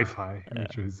iPod Hi-Fi,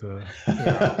 which was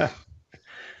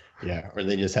Yeah, or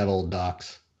they just have old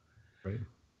docks. right.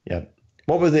 Yep.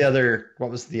 What was the other?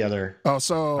 Oh,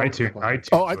 so iTunes.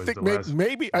 Oh, I was think the last-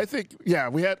 maybe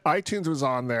we had iTunes was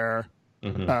on there,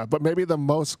 Mhm. but maybe the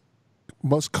most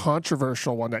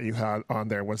controversial one that you had on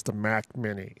there was the Mac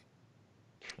Mini.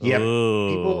 Yep.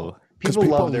 Ooh. People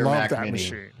love their love Mac that Mini.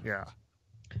 machine. Yeah.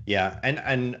 Yeah,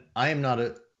 and I am not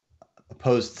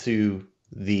opposed to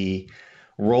the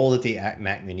role that the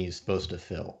Mac Mini is supposed to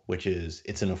fill, which is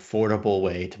it's an affordable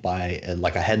way to buy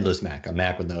like a headless Mac, a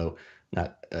Mac with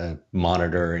not a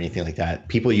monitor or anything like that.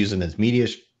 People use them as media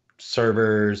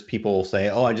servers. People say,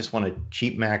 "Oh, I just want a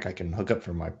cheap Mac I can hook up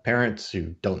for my parents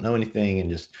who don't know anything and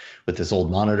just with this old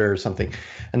monitor or something,"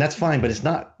 and that's fine. But it's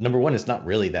not. Number one, it's not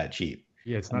really that cheap.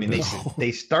 Yeah, it's I not. mean,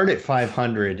 they start at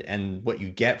 $500, and what you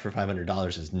get for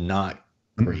 $500 is not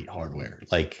great hardware.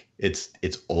 Like it's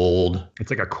old. It's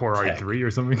like a Core tech. i3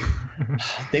 or something.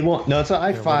 They won't. No, it's an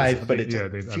what is i5, it? but it's Yeah,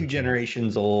 a few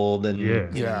generations old, and Yeah.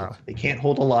 you know, Yeah. they can't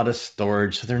hold a lot of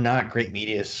storage, so they're not great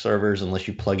media servers unless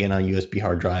you plug in a USB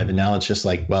hard drive. And now it's just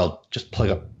like, well, just plug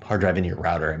a hard drive into your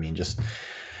router. I mean, just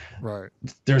Right.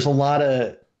 there's a lot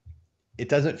of. It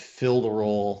doesn't fill the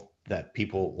role that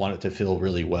people want it to fill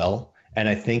really well, and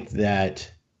I think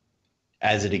that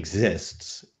as it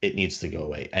exists, it needs to go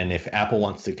away. And if Apple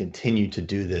wants to continue to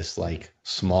do this like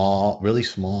really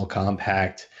small,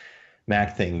 compact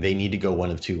Mac thing, they need to go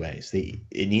one of two ways. They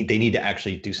need to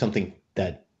actually do something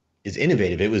that is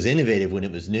innovative. It was innovative when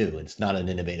it was new. It's not an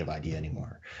innovative idea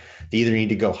anymore. They either need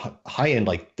to go high end,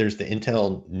 like there's the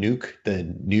Intel Nuke,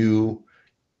 the new,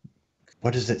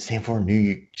 what does it stand for?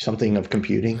 New something of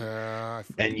computing.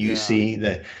 And you see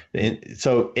that,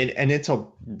 so it's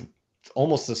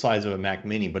almost the size of a Mac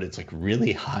Mini, but it's like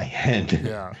really high end.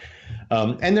 Yeah.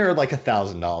 And they're like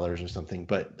 $1,000 or something.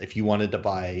 But if you wanted to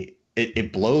buy it,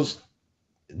 it blows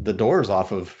the doors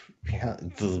off of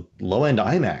the low end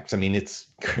iMacs. I mean,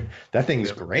 that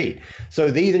thing's great. So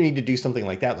they either need to do something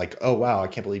like that, like, oh wow, I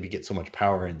can't believe you get so much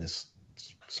power in this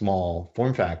small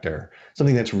form factor,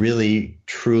 something that's really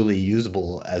truly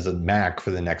usable as a Mac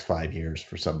for the next 5 years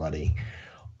for somebody,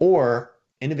 or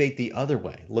innovate the other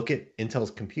way. Look at Intel's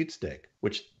Compute Stick,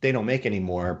 which they don't make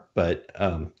anymore, but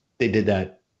they did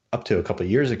that up to a couple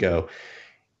of years ago.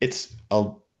 It's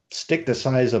a stick the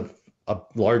size of a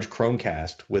large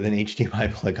Chromecast with an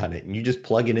HDMI plug on it, and you just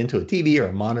plug it into a TV or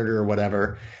a monitor or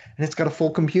whatever, and it's got a full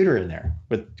computer in there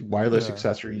with wireless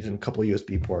accessories and a couple of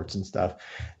USB ports and stuff.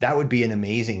 That would be an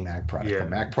amazing Mac product. Yeah, A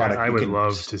Mac product I would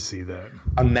love to see that.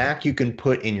 A Mac you can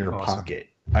put in your pocket.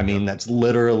 I mean, that's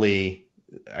literally,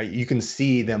 you can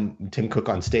see Tim Cook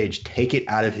on stage, take it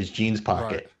out of his jeans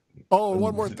pocket. Right. Oh,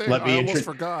 one more thing. I almost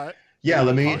forgot. Yeah,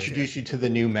 let me introduce you to the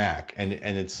new Mac, and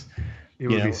it's. It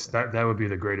would be that would be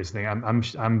the greatest thing.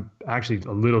 I'm actually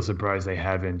a little surprised they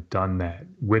haven't done that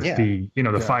with the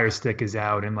Fire Stick is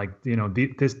out, and like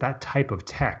that type of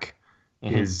tech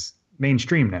is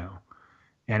mainstream now.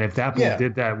 And if Apple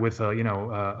did that with a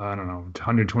I don't know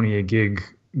 128 gig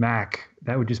Mac,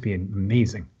 that would just be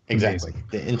amazing. Exactly.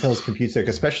 The Intel's Compute Stick,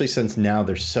 especially since now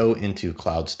they're so into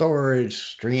cloud storage,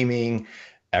 streaming,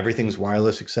 everything's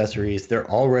wireless accessories. The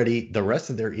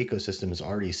rest of their ecosystem is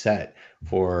already set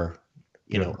for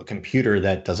a computer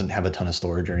that doesn't have a ton of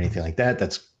storage or anything like that.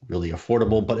 That's really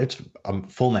affordable, but it's a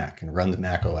full Mac and runs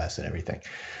Mac OS and everything.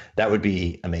 That would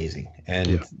be amazing.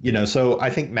 And, so I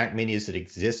think Mac Mini as it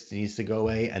exists needs to go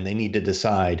away, and they need to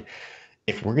decide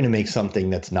if we're going to make something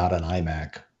that's not an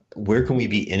iMac, where can we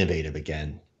be innovative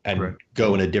again and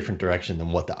go in a different direction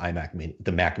than what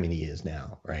the Mac Mini is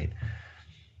now, right?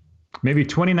 Maybe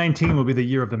 2019 will be the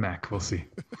year of the Mac. We'll see.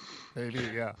 Maybe,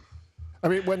 yeah. I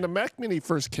mean, when the Mac Mini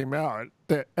first came out,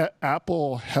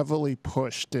 Apple heavily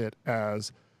pushed it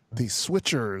as the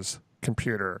switcher's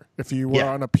computer. If you were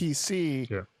on a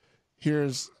PC,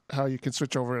 here's how you can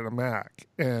switch over to a Mac.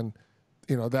 And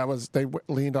they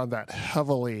leaned on that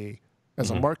heavily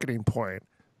as a marketing point.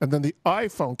 And then the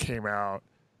iPhone came out.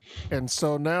 And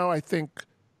so now I think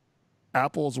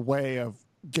Apple's way of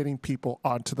getting people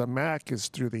onto the Mac is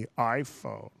through the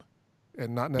iPhone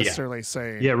and not necessarily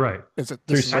saying, right. Is it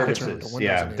Through this not services?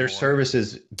 anymore? Their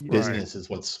services business is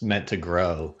what's meant to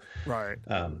grow. Right.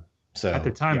 So at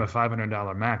the time, a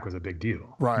 $500 Mac was a big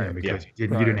deal, right? Because you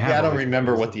didn't have. I don't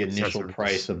remember what the initial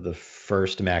price of the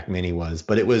first Mac Mini was,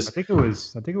 but it was. I think it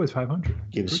was $500.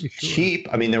 It was cheap.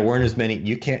 I mean, there weren't as many.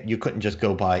 You couldn't just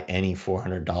go buy any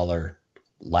 $400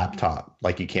 laptop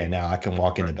like you can now. I can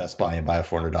walk into Best Buy and buy a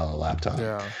 $400 laptop.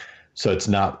 Yeah. So it's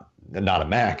not a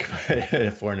Mac, but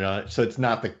 $400. So it's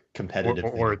not the competitive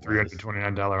or a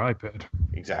 $329 iPad.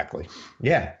 Exactly.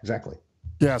 Yeah. Exactly.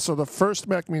 Yeah, so the first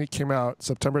Mac Mini came out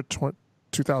September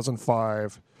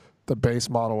 2005. The base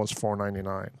model was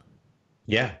 $499.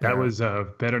 Yeah, that was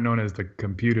better known as the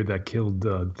computer that killed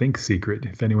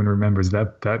ThinkSecret. If anyone remembers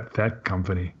that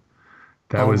company,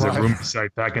 that was a rumor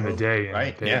site back in the day. And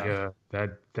right.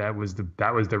 That was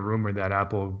the rumor that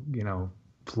Apple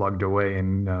plugged away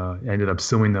and ended up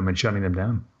suing them and shutting them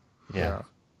down. Yeah.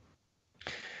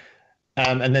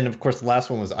 And then of course the last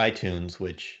one was iTunes,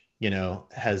 which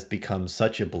has become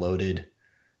such a bloated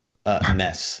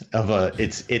mess of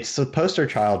it's the poster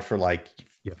child for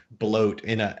bloat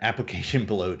in an application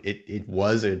bloat. It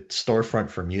was a storefront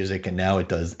for music, and now it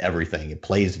does everything. It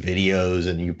plays videos,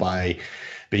 and you buy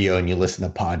video, and you listen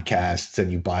to podcasts,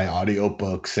 and you buy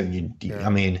audiobooks,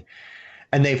 and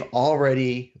and they've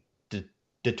already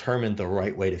determined the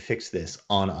right way to fix this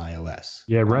on iOS.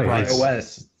 Yeah, right. On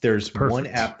iOS, there's one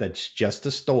app that's just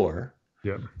a store.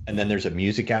 Yep. And then there's a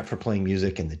music app for playing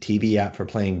music and the TV app for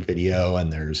playing video.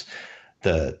 And there's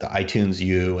the iTunes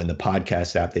U and the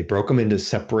podcast app. They broke them into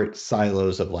separate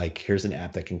silos of here's an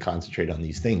app that can concentrate on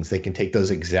these things. They can take those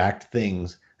exact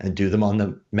things and do them on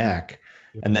the Mac.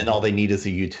 Yep. And then all they need is a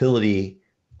utility,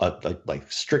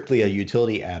 strictly a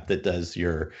utility app that does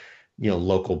your,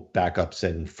 local backups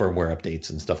and firmware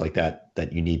updates and stuff like that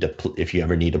you need to, if you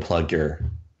ever need to plug your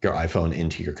iPhone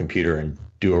into your computer and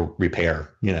do a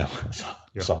repair,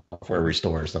 software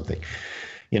restore or something,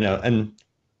 and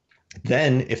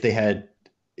then if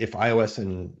iOS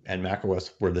and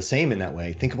macOS were the same in that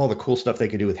way, think of all the cool stuff they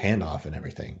could do with handoff and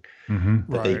everything.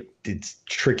 But it's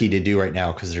tricky to do right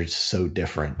now because they're so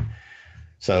different.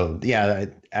 So yeah,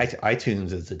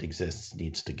 iTunes as it exists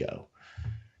needs to go.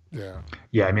 Yeah.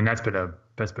 I mean, that's been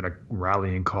a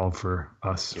rallying call for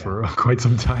us for quite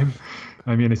some time.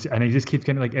 I mean, and it just keeps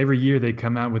getting every year they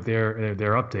come out with their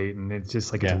update, and it's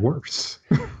just it's worse.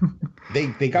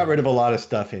 They got rid of a lot of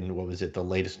stuff in what was it, the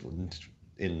latest one,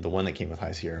 in the one that came with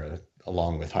High Sierra,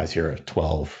 along with High Sierra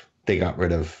 12. They got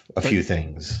rid of a few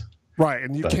things. Right,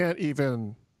 and you can't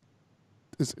even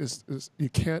you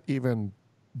can't even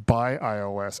buy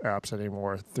iOS apps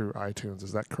anymore through iTunes.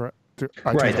 Is that correct?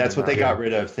 Right, that's what they got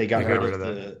rid of. They got rid of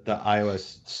the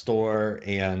iOS store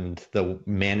and the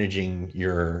managing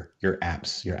your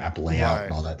apps, your app layout,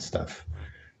 and all that stuff.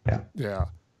 Yeah,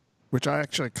 which I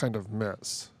actually kind of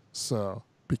miss. So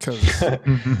because the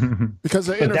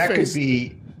interface, that could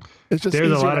be. It's just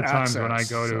there's a lot of access, times when I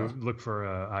go to look for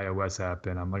an iOS app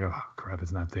and I'm like, oh crap,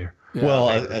 it's not there. Yeah. Well,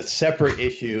 a separate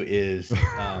issue is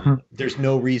there's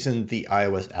no reason the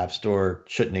iOS App Store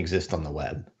shouldn't exist on the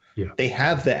web. Yeah. They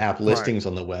have the app listings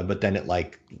on the web, but then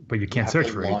but you can't search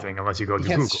for anything unless you go to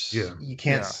Google. You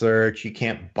can't search, you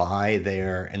can't buy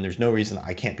there, and there's no reason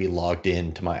I can't be logged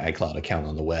in to my iCloud account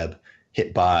on the web,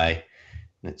 hit buy,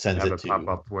 and it sends it to pop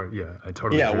up where I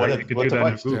totally what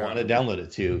device do you want to download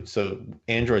it to? So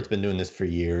Android's been doing this for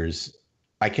years.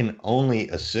 I can only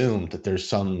assume that there's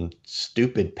some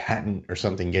stupid patent or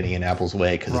something getting in Apple's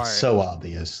way because it's so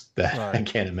obvious that I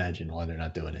can't imagine why they're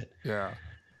not doing it. Yeah.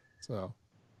 So.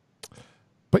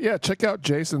 But yeah, check out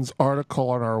Jason's article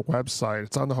on our website.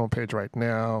 It's on the homepage right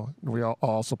now. We'll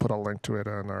also put a link to it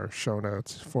in our show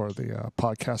notes for the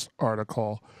podcast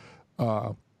article.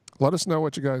 Let us know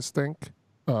what you guys think.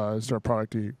 Is there a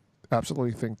product you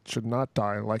absolutely think should not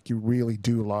die, like you really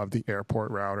do love the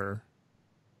airport router?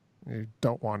 You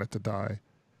don't want it to die.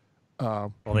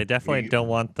 Well, they definitely don't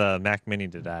want the Mac Mini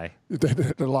to die.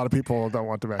 A lot of people don't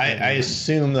want the Mac Mini. I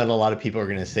assume that a lot of people are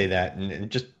going to say that, and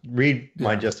just read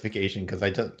my justification because I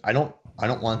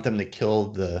don't want them to kill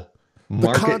the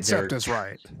market. The concept is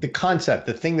right. The concept,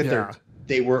 the thing that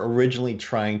they were originally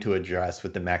trying to address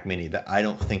with the Mac Mini, that I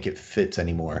don't think it fits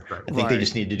anymore. Right. I think they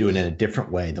just need to do it in a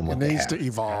different way than what they have. It needs to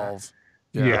evolve.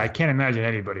 Yeah, I can't imagine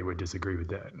anybody would disagree with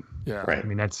that. Yeah, right. I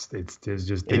mean,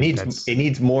 it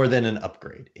needs more than an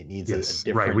upgrade. It needs a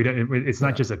different. Right. It's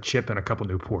not just a chip and a couple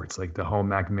new ports. Like the whole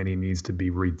Mac Mini needs to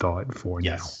be rethought for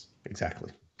now.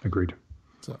 Exactly. Agreed.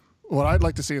 So what I'd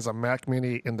like to see is a Mac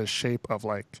Mini in the shape of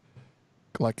like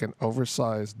an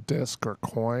oversized disc or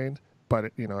coin, but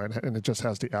it, and it just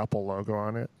has the Apple logo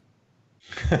on it.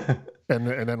 and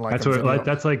then like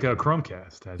that's like a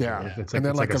Chromecast. It's and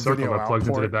then like a circle video that plugs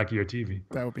into the output. back of your TV.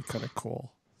 That would be kind of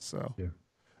cool. So yeah.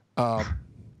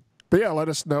 But yeah, let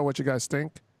us know what you guys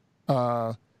think.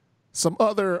 Some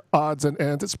other odds and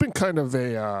ends. It's been kind of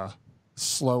a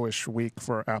slowish week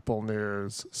for Apple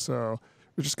news, so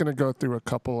we're just going to go through a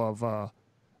couple of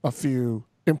a few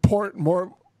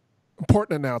more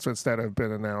important announcements that have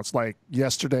been announced. Like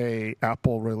yesterday,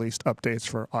 Apple released updates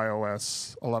for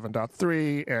iOS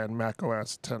 11.3 and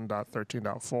macOS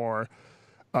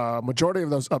 10.13.4. Majority of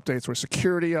those updates were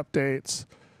security updates.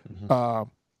 Mm-hmm.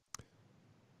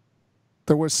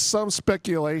 There was some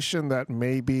speculation that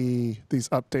maybe these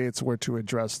updates were to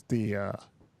address the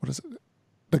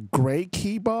the gray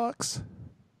key box.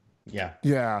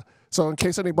 Yeah. So in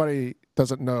case anybody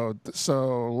doesn't know,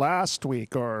 so last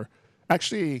week, or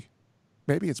actually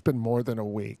maybe it's been more than a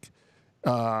week,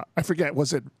 I forget,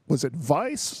 was it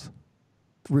Vice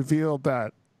revealed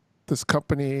that this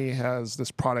company has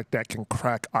this product that can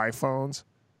crack iPhones,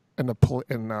 and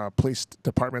the police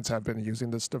departments have been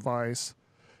using this device.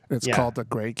 It's called the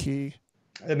Gray Key.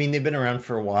 I mean, they've been around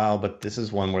for a while, but this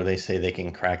is one where they say they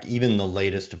can crack even the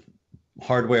latest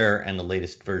hardware and the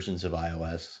latest versions of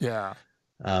iOS. Yeah.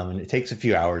 And it takes a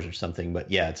few hours or something,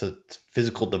 but yeah, it's a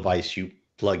physical device. You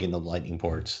plug in the lightning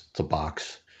ports. It's a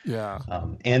box. Yeah.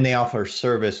 And they offer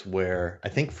service where I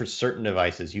think for certain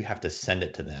devices, you have to send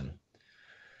it to them.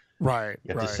 Right.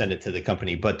 You have to send it to the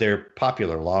company, but they're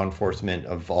popular. Law enforcement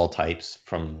of all types,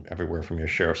 from everywhere from your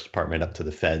sheriff's department up to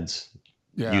the feds,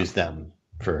 use them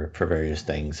for various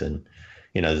things. And,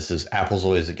 Apple's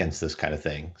always against this kind of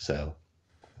thing. So.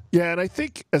 Yeah. And I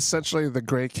think essentially the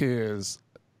Gray Key is,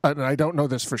 and I don't know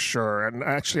this for sure. And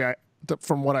actually,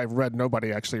 from what I've read,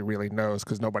 nobody actually really knows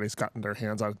because nobody's gotten their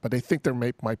hands on it. But they think there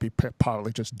might be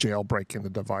probably just jailbreaking the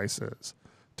devices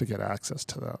to get access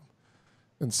to them.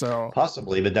 And so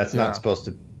possibly, but that's not supposed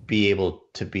to be able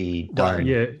to be done. Right.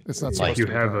 Yeah, it's not like supposed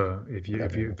to be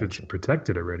if it's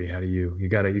protected already. How do you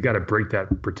got to break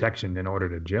that protection in order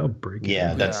to jailbreak?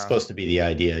 Yeah, that's supposed to be the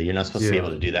idea. You're not supposed to be able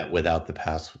to do that without the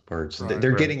passwords.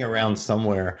 They're getting around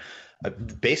somewhere,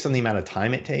 based on the amount of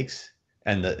time it takes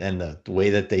and the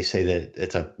way that they say that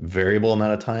it's a variable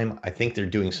amount of time. I think they're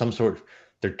doing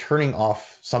they're turning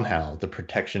off somehow the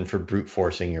protection for brute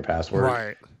forcing your password,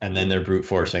 right? And then they're brute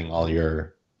forcing all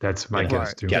your. That's my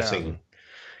guess too.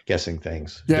 Guessing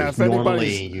things. Yeah, if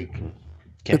normally you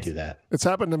can't do that. It's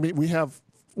happened to me. We have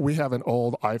an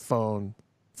old iPhone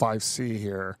 5C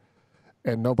here,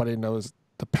 and nobody knows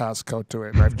the passcode to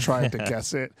it. And I've tried to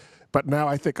guess it, but now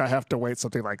I think I have to wait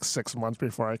something like 6 months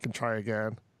before I can try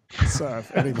again. So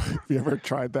if you ever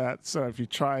tried that, so if you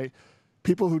try,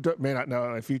 people who may not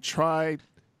know, if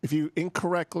you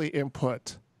incorrectly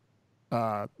input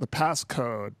the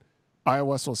passcode,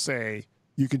 iOS will say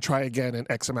you can try again in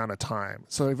X amount of time.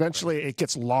 So eventually it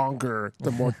gets longer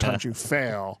the more times you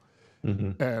fail.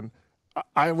 Mm-hmm. And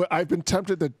I've been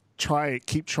tempted to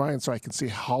keep trying so I can see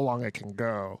how long I can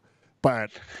go.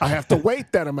 But I have to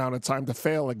wait that amount of time to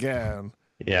fail again.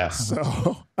 Yeah.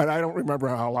 So, and I don't remember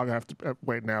how long I have to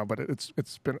wait now, but it's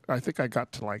been, I think I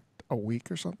got to like a week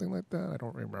or something like that. I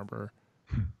don't remember.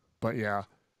 But yeah.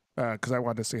 Because I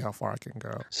wanted to see how far I can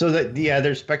go. So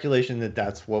there's speculation that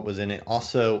that's what was in it.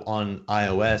 Also on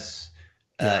iOS,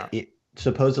 it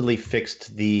supposedly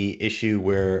fixed the issue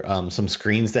where some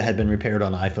screens that had been repaired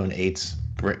on iPhone 8s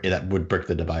that would brick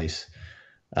the device,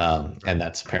 and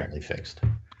that's apparently fixed.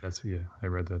 I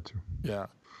read that too. Yeah.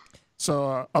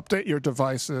 So update your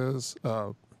devices.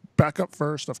 Backup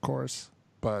first, of course,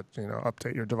 but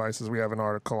update your devices. We have an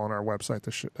article on our website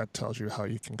that tells you how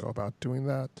you can go about doing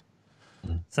that.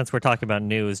 Since we're talking about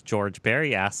news, George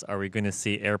Barry asks, are we going to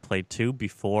see AirPlay 2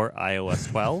 before iOS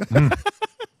 12?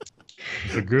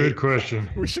 It's a good question.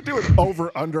 We should do an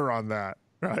over-under on that,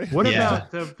 right? What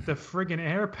about the friggin'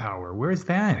 AirPower? Where's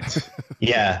that?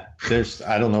 Yeah,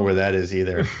 I don't know where that is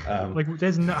either.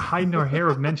 There's no hide nor hair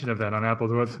of mention of that on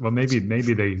Apple's website. Well,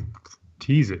 maybe they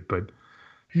tease it, but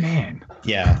man.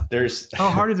 Yeah, how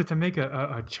hard is it to make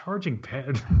a charging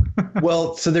pad?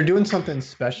 Well, so they're doing something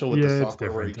special with the it's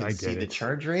software where you can see the it.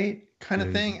 charge rate kind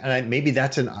of thing. And maybe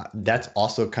that's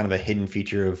also kind of a hidden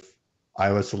feature of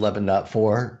iOS 11.4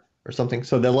 or something.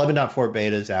 So the 11.4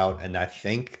 beta is out, and I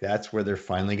think that's where they're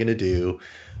finally going to do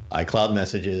iCloud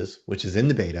messages, which is in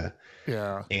the beta.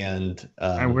 Yeah. And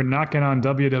we're knocking on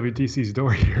WWDC's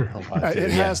door here.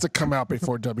 It has to come out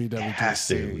before WWDC. It has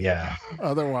to, yeah.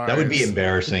 Otherwise, that would be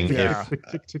embarrassing. Yeah.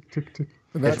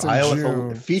 And that's if in iOS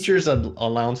June. features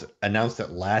announced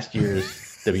at last year's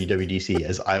WWDC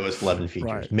as iOS 11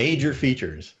 features, Right. major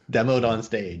features demoed on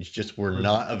stage, just were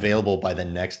not available by the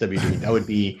next WWDC. That would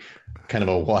be kind of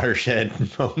a watershed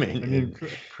moment. I mean,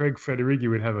 Craig Federighi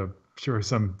would have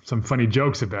some funny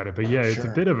jokes about it, but yeah, it's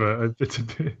Sure. a bit of it's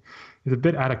a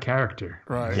bit out of character.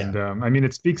 Right. And I mean,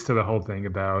 it speaks to the whole thing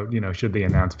about, should they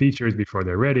announce features before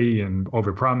they're ready and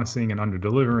over-promising and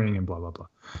under-delivering and blah, blah, blah.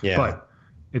 Yeah. But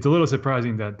it's a little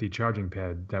surprising that the charging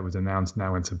pad that was announced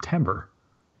now in September,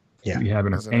 we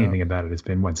haven't heard anything about it. It's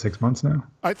been, 6 months now?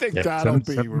 I think Yeah. that'll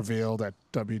be Seven- revealed at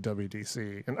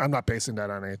WWDC. And I'm not basing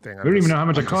that on anything. We don't even know how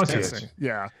much it costs guessing.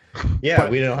 yet. Yeah. Yeah, But-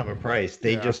 we don't have a price.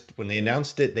 They Yeah. just, when they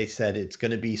announced it, they said it's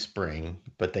going to be spring,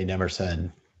 but they never said,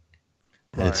 and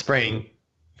Right. it's spring.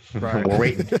 Right. We're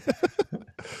waiting.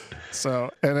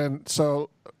 So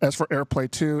as for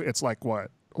AirPlay 2, it's like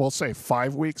what? We'll say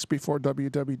 5 weeks before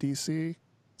WWDC.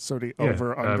 So the Yeah,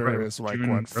 over-under right. is like, June,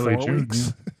 what, 4 early June,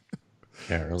 weeks?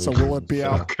 Yeah, early So will it be June.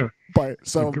 out by,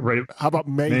 so Right. how about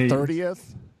May May.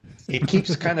 30th? It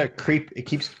keeps kind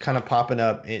of popping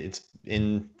up. It's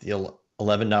in the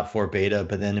 11.4 beta,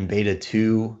 but then in beta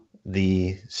 2,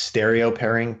 the stereo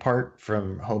pairing part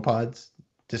from HomePods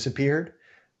disappeared.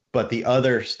 But the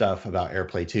other stuff about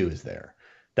AirPlay 2 is there.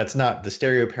 That's not, the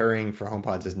stereo pairing for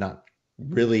HomePods is not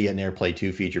really an AirPlay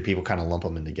 2 feature. People kind of lump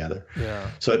them in together. Yeah.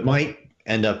 So it might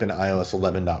end up in iOS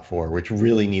 11.4, which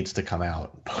really needs to come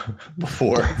out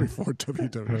before. Before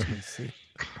WWDC.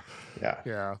 Yeah.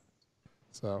 Yeah.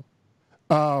 So,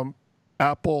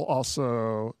 Apple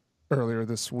also earlier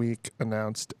this week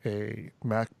announced a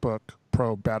MacBook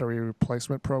Pro battery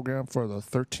replacement program for the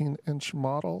 13-inch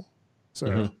model.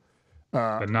 So,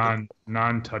 The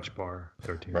non-touch bar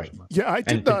 13 Right. yeah, I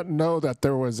did And- not know that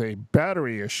there was a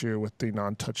battery issue with the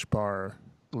non-touch bar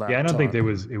laptop. Yeah, I don't think it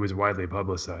was widely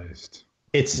publicized.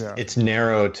 It's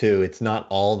narrow too. It's not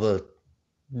all the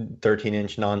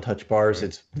 13-inch non-touch bars.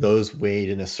 It's those weighed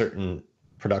in a certain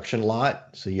production lot.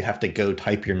 So you have to go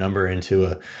type your number into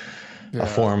a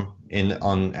form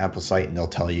on Apple site, and they'll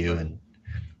tell you. And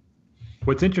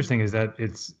What's interesting is that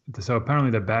so apparently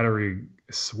the battery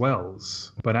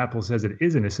swells, but Apple says it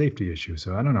isn't a safety issue.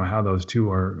 So I don't know how those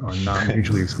two are not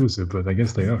mutually exclusive, but I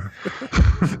guess they are.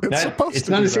 It's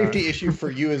not a safety issue for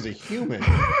you as a human,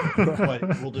 but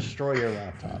it will destroy your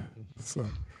laptop. So,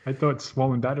 I thought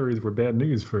swollen batteries were bad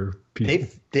news for people.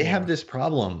 They have this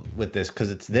problem with this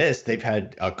because it's this. They've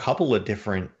had a couple of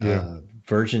different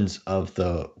versions of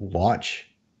the watch,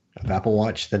 of Apple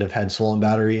Watch, that have had swollen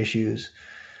battery issues,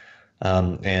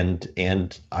 and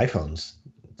iPhones.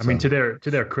 I mean, to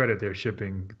their credit, they're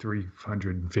shipping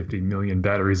 350 million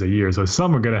batteries a year, so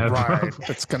some are going to have right. problems.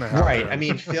 It's going to happen. Right. I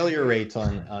mean, failure rates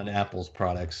on Apple's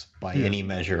products by any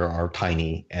measure are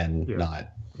tiny and not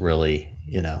really,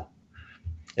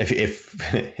 if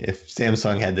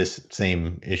Samsung had this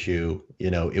same issue,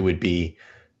 it would be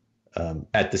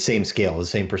at the same scale, the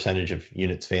same percentage of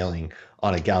units failing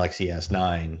on a Galaxy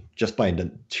S9, just by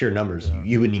the sheer numbers,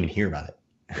 you wouldn't even hear about it.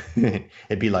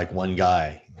 It'd be like one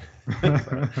guy.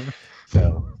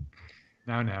 So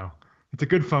now it's a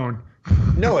good phone.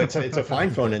 no, it's a fine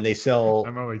phone, and they sell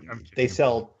I'm kidding. they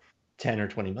sell 10 or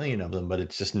 20 million of them, but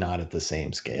it's just not at the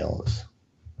same scale as.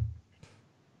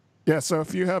 Yeah, so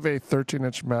if you have a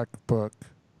 13-inch MacBook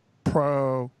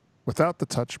Pro without the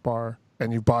touch bar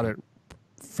and you bought it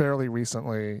fairly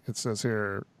recently, it says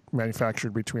here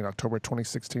manufactured between October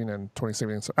 2016 and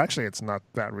 2017. So actually, it's not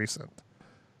that recent.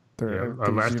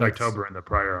 Last October and the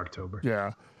prior October.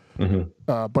 Yeah.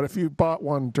 Mm-hmm. But if you bought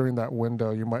one during that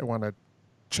window, you might want to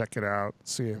check it out,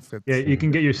 see if it's... Yeah, you can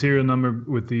get your serial number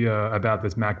with the About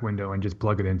This Mac window and just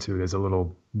plug it into. There's a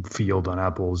little field on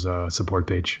Apple's support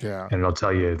page, and it'll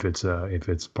tell you if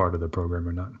it's part of the program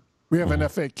or not. We have an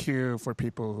FAQ for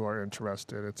people who are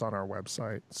interested. It's on our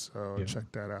website, so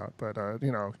check that out. But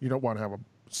you don't want to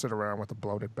sit around with a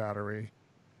bloated battery.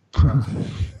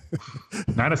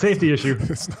 Not a safety issue.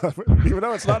 It's not, even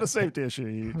though it's not a safety issue,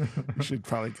 you should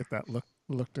probably get that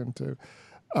looked into.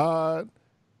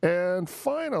 And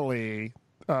finally,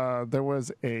 there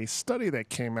was a study that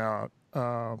came out.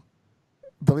 I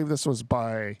believe this was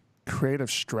by Creative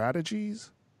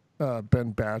Strategies,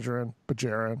 Ben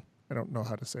Bajarin. I don't know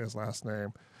how to say his last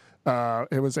name.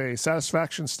 It was a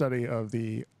satisfaction study of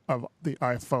the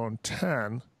iPhone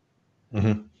 10,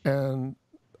 and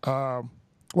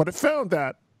what it found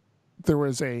that there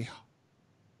was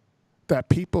that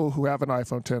people who have an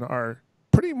iPhone 10 are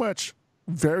pretty much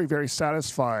very, very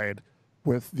satisfied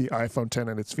with the iPhone 10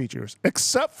 and its features,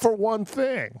 except for one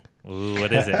thing. Ooh,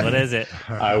 what is it? What is it?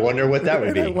 I wonder what that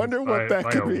would be. I wonder what that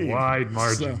by could a be. wide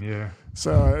margin,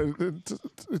 So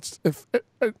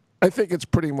I think it's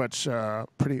pretty much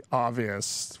pretty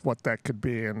obvious what that could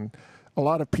be, and a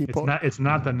lot of people. It's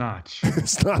not the notch.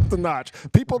 It's not the notch.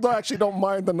 People actually don't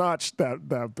mind the notch that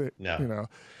big. No. You know,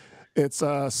 it's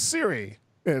Siri,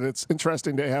 and it's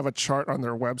interesting. They have a chart on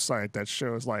their website that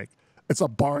shows it's a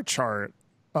bar chart.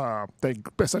 They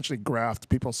essentially graphed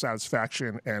people's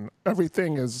satisfaction, and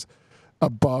everything is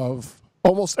above.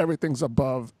 Almost everything's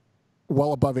above,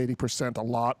 well above 80%. A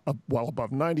lot well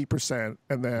above 90%,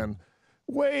 and then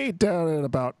way down at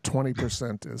about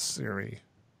 20% is Siri.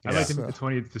 I like to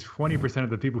meet the 20% of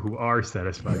the people who are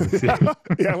satisfied with Siri.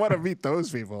 Yeah, I want to meet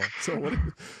those people. So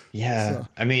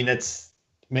I mean, it's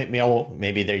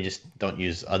maybe they just don't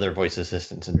use other voice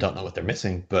assistants and don't know what they're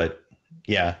missing. But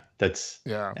yeah,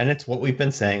 and it's what we've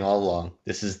been saying all along.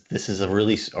 This is a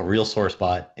real sore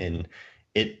spot, and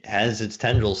it has its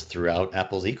tendrils throughout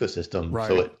Apple's ecosystem. Right.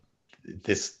 So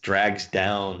this drags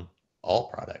down all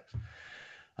products.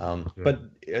 But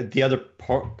the other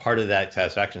part of that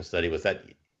satisfaction study was that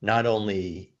not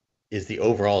only is the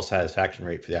overall satisfaction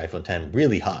rate for the iPhone X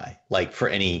really high, like for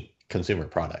any consumer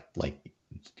product, like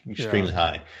extremely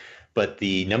high, but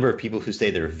the number of people who say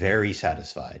they're very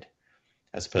satisfied,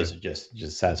 as opposed to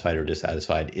just satisfied or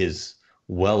dissatisfied, is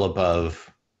well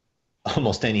above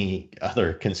almost any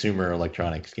other consumer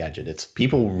electronics gadget. It's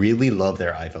people really love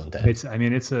their iPhone X.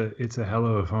 It's a hell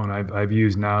of a phone. I've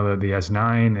used now the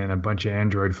S9 and a bunch of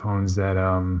Android phones that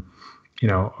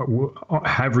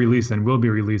have released and will be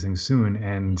releasing soon,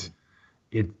 and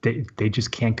they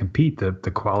just can't compete.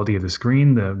 The quality of the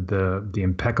screen, the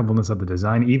impeccableness of the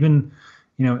design. Even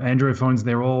Android phones,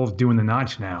 they're all doing the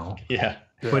notch now. Yeah.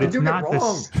 But it's not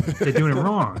this. They're doing it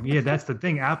wrong. Yeah, that's the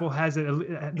thing. Apple has it.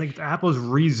 Like Apple's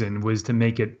reason was to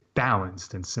make it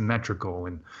balanced and symmetrical,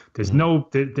 and there's the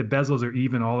bezels are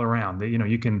even all around.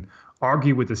 You can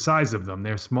argue with the size of them.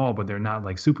 They're small, but they're not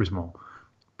like super small.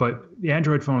 But the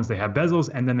Android phones, they have bezels,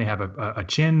 and then they have a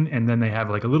chin, and then they have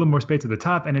like a little more space at the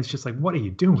top, and it's just like, what are you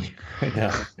doing? I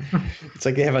know. It's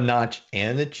like they have a notch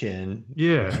and a chin.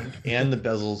 Yeah. And the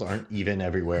bezels aren't even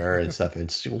everywhere and stuff.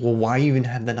 It's, well, why even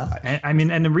have the notch?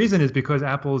 And the reason is because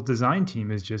Apple's design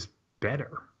team is just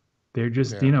better. They're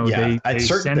just, they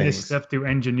send this stuff to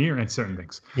engineer and certain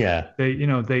things. Yeah.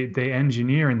 They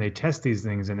engineer and they test these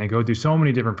things, and they go through so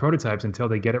many different prototypes until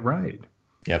they get it right.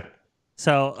 Yep.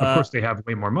 So of course they have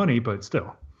way more money, but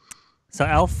still. So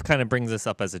Alf kind of brings this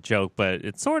up as a joke, but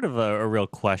it's sort of a real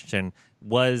question.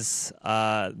 Was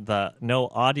the no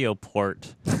audio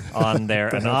port on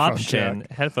there an option,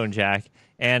 headphone jack?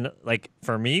 And like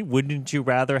for me, wouldn't you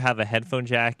rather have a headphone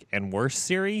jack and worse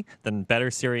Siri than better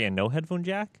Siri and no headphone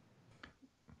jack?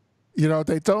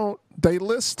 They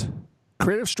list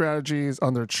creative strategies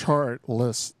on their chart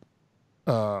list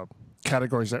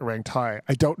categories that ranked high.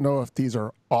 I don't know if these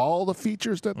are all the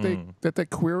features that they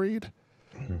queried.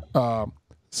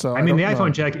 So the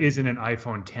iPhone jack isn't an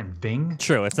iPhone X thing.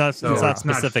 True, it's not. So it's not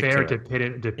specific fair to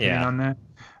pin on that.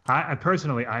 I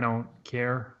personally, I don't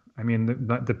care. I mean,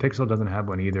 the Pixel doesn't have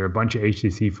one either. A bunch of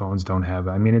HTC phones don't have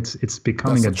it. I mean, it's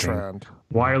becoming a trend.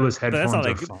 Wireless headphones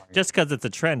are fine. Just because it's a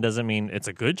trend doesn't mean it's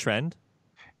a good trend.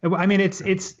 I mean, it's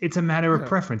a matter of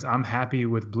preference. I'm happy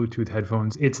with Bluetooth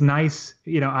headphones. It's nice,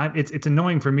 it's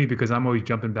annoying for me because I'm always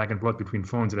jumping back and forth between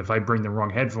phones, and if I bring the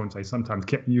wrong headphones, I sometimes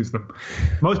can't use them.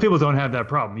 Most people don't have that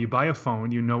problem. You buy a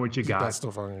phone, you know what you got.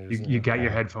 You got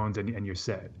your headphones, and you're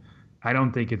set. I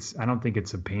don't think it's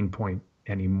a pain point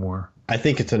anymore. I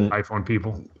think it's an iPhone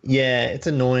people. Yeah, it's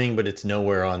annoying, but it's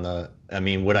nowhere on the. I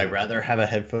mean, would I rather have a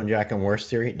headphone jack and worse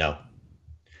Siri? No.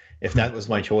 If that was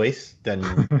my choice, then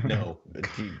no.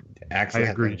 Access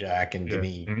headphone jack and give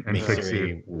me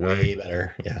Siri way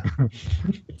better. Yeah.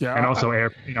 Yeah. And also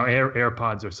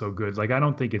AirPods are so good. Like I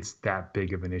don't think it's that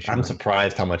big of an issue. I'm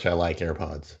surprised how much I like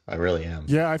AirPods. I really am.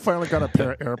 Yeah, I finally got a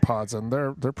pair of AirPods, and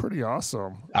they're pretty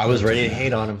awesome. I was ready to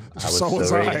hate on them. I was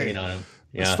so ready to hate on them.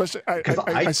 Yeah. Especially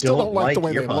I still don't like the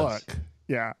way they look.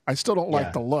 Yeah, I still don't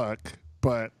like the look,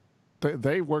 but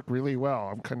they work really well.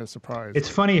 I'm kind of surprised. It's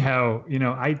funny how,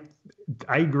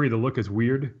 I agree the look is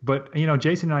weird, but,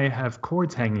 Jason and I have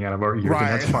cords hanging out of our ears, and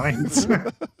that's fine.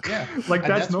 Yeah. Like,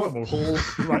 that's normal.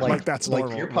 That's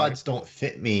normal. Earpods don't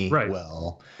fit me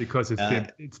well. Because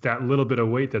it's that little bit of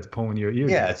weight that's pulling your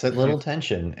ears. Yeah, it's that little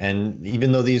tension. And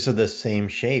even though these are the same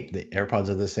shape, the AirPods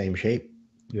are the same shape,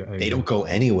 they don't go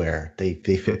anywhere. They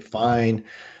fit fine.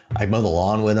 I mow the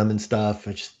lawn with them and stuff.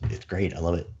 It's great. I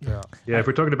love it. Yeah. If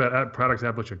we're talking about products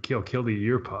Apple should kill the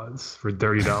earpods for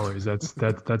 $30.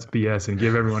 That's BS. And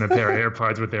give everyone a pair of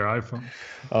AirPods with their iPhone.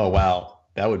 Oh wow,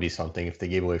 that would be something if they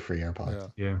gave away free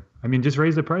AirPods. Yeah. I mean, just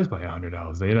raise the price by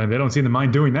 $100. They don't seem to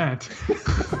mind doing that.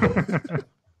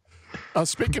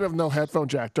 Speaking of no headphone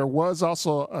jack, there was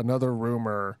also another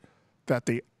rumor that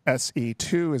the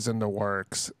SE2 is in the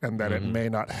works and that it may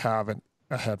not have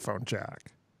a headphone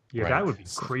jack. Yeah, Right. that would be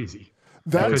crazy.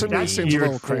 That Because to me that's seems a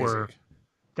little geared crazy.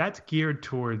 That's geared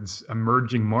towards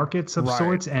emerging markets of Right.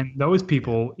 sorts, and those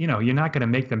people, you're not going to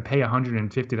make them pay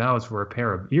 $150 for a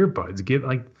pair of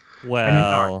earbuds.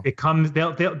 Well, it comes.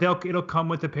 It'll come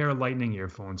with a pair of Lightning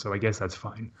earphones, so I guess that's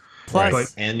fine. plus,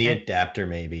 But- And the adapter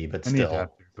maybe, but And the still.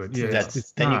 adapter, but yeah, That's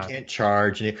it's then not. you can't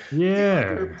charge. The Yeah,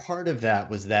 other part of that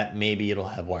was that maybe it'll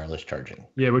have wireless charging,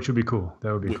 yeah, which would be cool.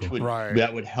 That would be which cool. would Right.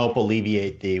 that would help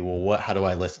alleviate the how do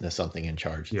I listen to something and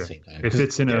charge at Yeah. the same time? If 'Cause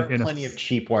it's in there a- are in a- plenty of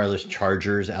cheap wireless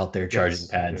chargers out there, charging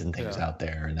pads and things Yeah. out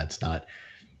there, and that's not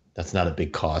a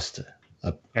big cost.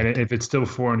 And if it's still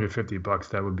 $450,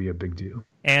 that would be a big deal.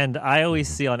 and I always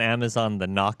see on Amazon the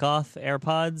knockoff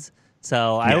AirPods.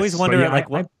 So I Yes. always But wonder, yeah, like,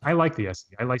 what I like the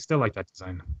SE. Still like that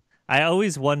design. I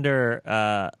always wonder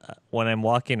when I'm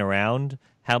walking around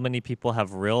how many people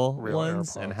have real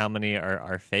ones and AirPods. how many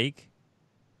are fake.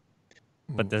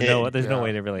 But there's And- no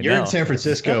way to really You're know. in San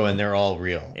Francisco, and they're all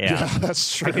real. Yeah.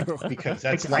 That's true. Because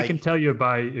that's I like can tell you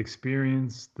by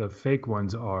experience, the fake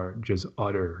ones are just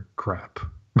utter crap.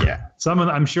 yeah. Some of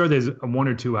them, I'm sure there's one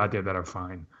or two out there that are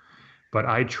fine. But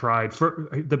I tried for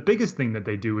the biggest thing that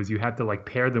they do is you have to like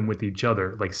pair them with each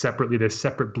other like separately. There's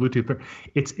separate Bluetooth.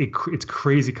 It's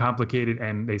crazy complicated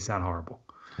and they sound horrible.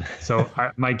 So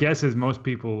my guess is most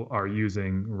people are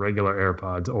using regular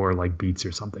AirPods or like Beats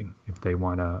or something if they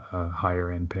want a higher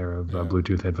end pair of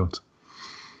Bluetooth headphones.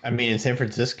 I mean, in San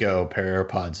Francisco, a pair of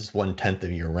AirPods is 1/10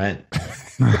 of your rent.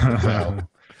 So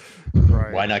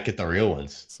Right. why not get the real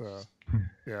ones? So,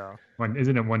 yeah.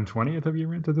 Isn't it 1/20th of your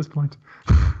rent at this point?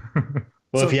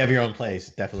 Well, So- if you have your own place,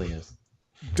 it definitely is.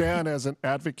 Dan, as an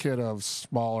advocate of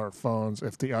smaller phones,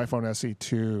 if the iPhone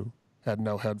SE2 had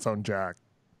no headphone jack,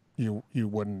 you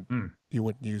wouldn't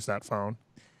use that phone.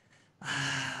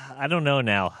 I don't know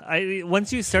now.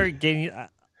 Once you start getting,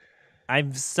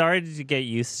 I've started to get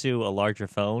used to a larger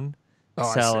phone, Oh,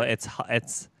 I so see.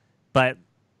 it's. But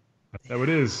That's how it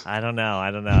is. I don't know.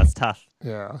 It's tough.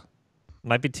 Yeah.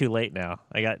 Might be too late now.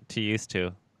 I got too used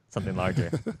to something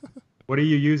larger. What are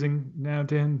you using now,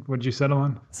 Dan? What did you settle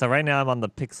on? So right now I'm on the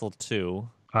Pixel 2.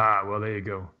 Ah, well, there you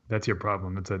go. That's your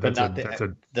problem. But not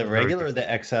the regular or the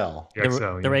XL. the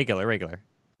XL, The yeah. regular.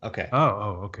 Okay. Oh,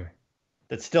 okay.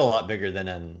 That's still a lot bigger than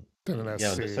an Than an so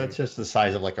SE. it's just the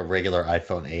size of like a regular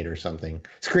iPhone 8 or something.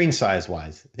 Screen size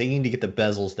wise, they need to get the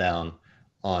bezels down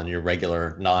on your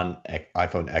regular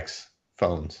non-iPhone X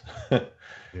phones.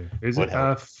 Yeah. Is Would it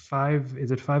help. 5?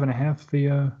 Is it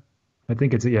 5.5? I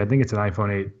think it's an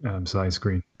iPhone 8 size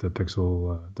screen. The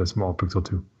Pixel, the small Pixel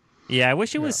 2. Yeah, I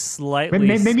wish it was slightly.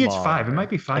 Maybe it's smaller. 5. It might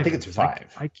be 5. I think it's inches. 5. I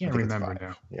can't I think it's remember 5.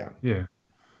 now. Yeah. Yeah.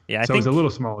 Yeah, I So think it's a little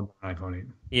smaller than an iPhone 8.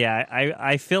 Yeah,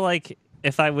 I feel like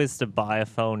if I was to buy a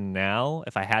phone now,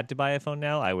 if I had to buy a phone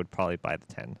now, I would probably buy the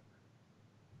 10.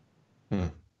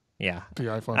 Yeah. The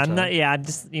iPhone I'm 10. not. Yeah, I'm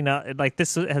just like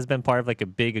this has been part of like a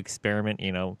big experiment,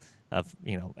 of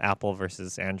Apple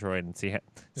versus Android, and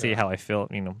see how I feel,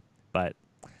 But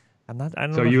I'm not. I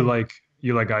don't. So know if you I'm-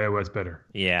 like iOS better.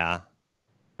 Yeah,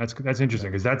 That's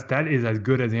interesting because that is as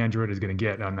good as Android is going to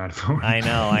get on that phone. I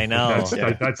know.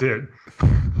 That's it.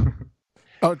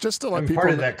 Oh, just to let And people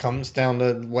part of that comes down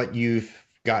to what you've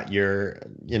got your,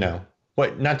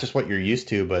 not just what you're used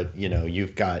to, but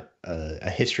you've got a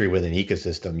history with an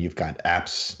ecosystem. You've got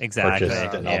apps Exactly,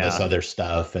 purchased and all this yeah. other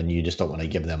stuff, and you just don't want to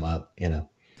give them up.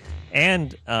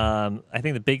 And I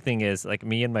think the big thing is like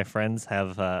me and my friends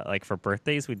have like for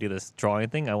birthdays we do this drawing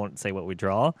thing. I won't say what we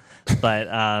draw, but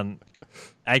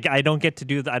I don't get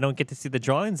to I don't get to see the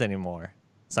drawings anymore.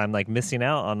 So I'm like missing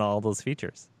out on all those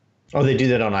features. Oh, they do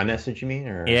that on iMessage, you mean?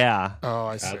 Or Yeah, Oh,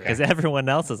 I see. Okay. because everyone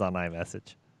else is on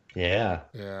iMessage. yeah,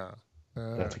 Yeah.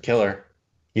 that's a killer.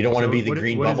 You don't want to So be the what-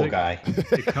 green what is bubble it? guy.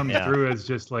 It comes Yeah. through as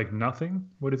just like nothing.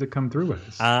 What does it come through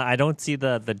as? I don't see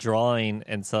the drawing,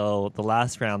 and so the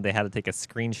last round they had to take a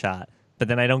screenshot, but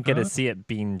then I don't get to see it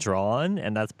being drawn,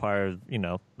 and that's part of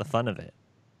the fun of it.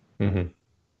 hmm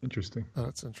Interesting. Oh,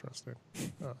 that's interesting.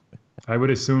 I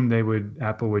would assume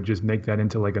Apple would just make that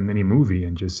into like a mini movie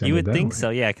and just send You it would that think way. so,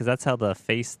 yeah, because that's how the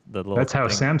little. That's how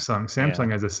thing-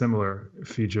 Samsung has a similar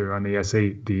feature on the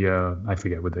S8. I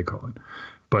forget what they call it,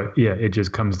 but yeah, it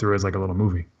just comes through as like a little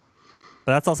movie.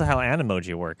 But that's also how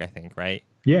Animoji work, I think, right?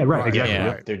 Yeah, right. Right, Exactly. yeah.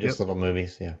 Yep. They're just little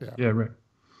movies. Yeah. Yeah, right.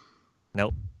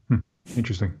 Nope.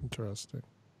 Interesting. Interesting.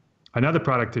 Another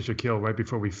product to kill right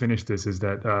before we finish this is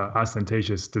that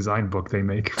ostentatious design book they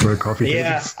make for coffee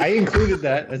Yeah, tables. I included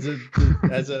that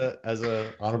as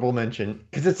a honorable mention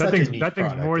because it's That such a thing's niche that thing's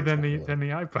product. more It's than not the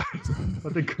really- iPod.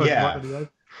 That thing costs Yeah. more than the iPod.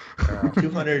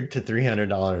 $200 to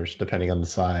 $300 depending on the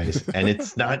size, and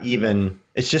it's not even.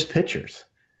 It's just pictures.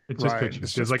 It's just Right, pictures.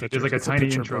 it's There's just like pictures. there's like a It's a tiny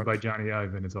picture intro book. by Johnny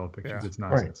Ive, and it's all pictures. Yeah. It's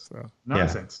nonsense. So,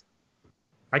 Nonsense.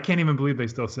 I can't even believe they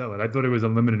still sell it. I thought it was a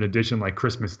limited edition, like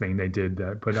Christmas thing they did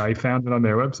that, but I found it on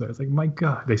their website. It's like, my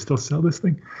God, they still sell this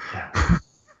thing. Yeah.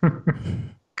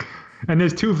 And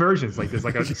there's two versions. Like there's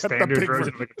like a The standard big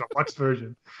version, like a deluxe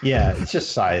version. Yeah, it's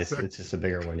just size. It's just a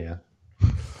bigger one. Yeah.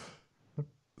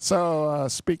 So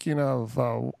speaking of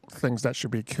things that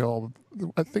should be killed,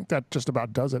 I think that just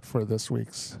about does it for this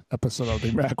week's episode of the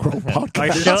Macworld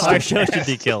Podcast. Our show should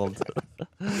be killed.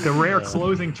 The rare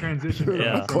closing transition.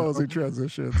 Yeah. Closing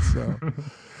transition. So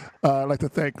I'd like to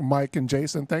thank Mike and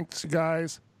Jason. Thanks, you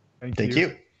guys. Thank you.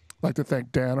 I'd like to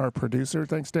thank Dan, our producer.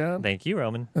 Thanks, Dan. Thank you,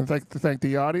 Roman. And thank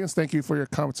the audience. Thank you for your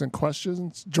comments and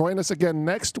questions. Join us again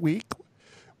next week.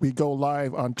 We go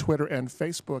live on Twitter and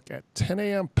Facebook at 10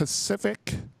 a.m.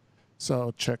 Pacific.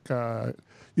 So check.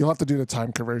 You'll have to do the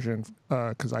time conversion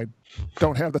because I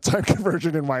don't have the time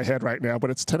conversion in my head right now. But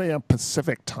it's 10 a.m.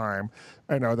 Pacific time.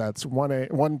 I know that's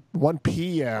 1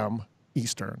 p.m.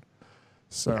 Eastern.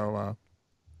 So,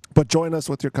 but join us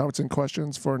with your comments and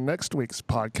questions for next week's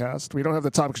podcast. We don't have the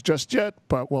topics just yet,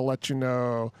 but we'll let you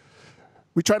know.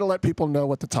 We try to let people know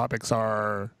what the topics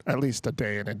are at least a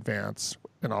day in advance.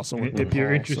 And also, with if you're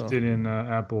poll, interested in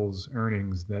Apple's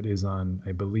earnings, that is on,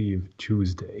 I believe,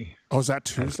 Tuesday. Oh, is that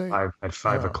Tuesday? At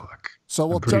 5 o'clock. So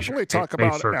we'll I'm pretty definitely sure talk May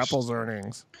about 1st. Apple's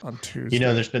earnings on Tuesday.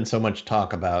 There's been so much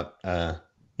talk about,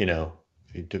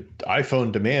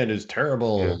 iPhone demand is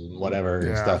terrible, and whatever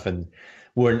and stuff, and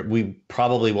we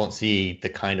probably won't see the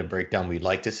kind of breakdown we'd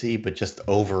like to see, but just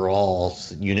overall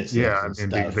unit sales. Yeah, and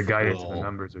and stuff the guidance and will- the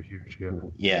numbers are huge.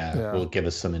 Yeah, will give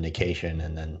us some indication,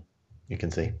 and then you can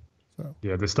see.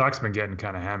 Yeah, the stock's been getting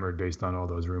kind of hammered based on all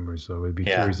those rumors, so it'd be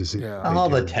Yeah. curious to see. Yeah. if they All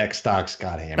the do. tech stocks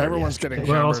got hammered. Everyone's yesterday. getting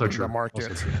Well, hammered also in true. the market.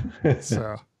 Also true.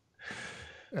 So,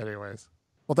 anyways,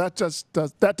 well, that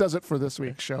does it for this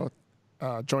week's show.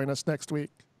 Join us next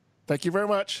week. Thank you very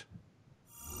much.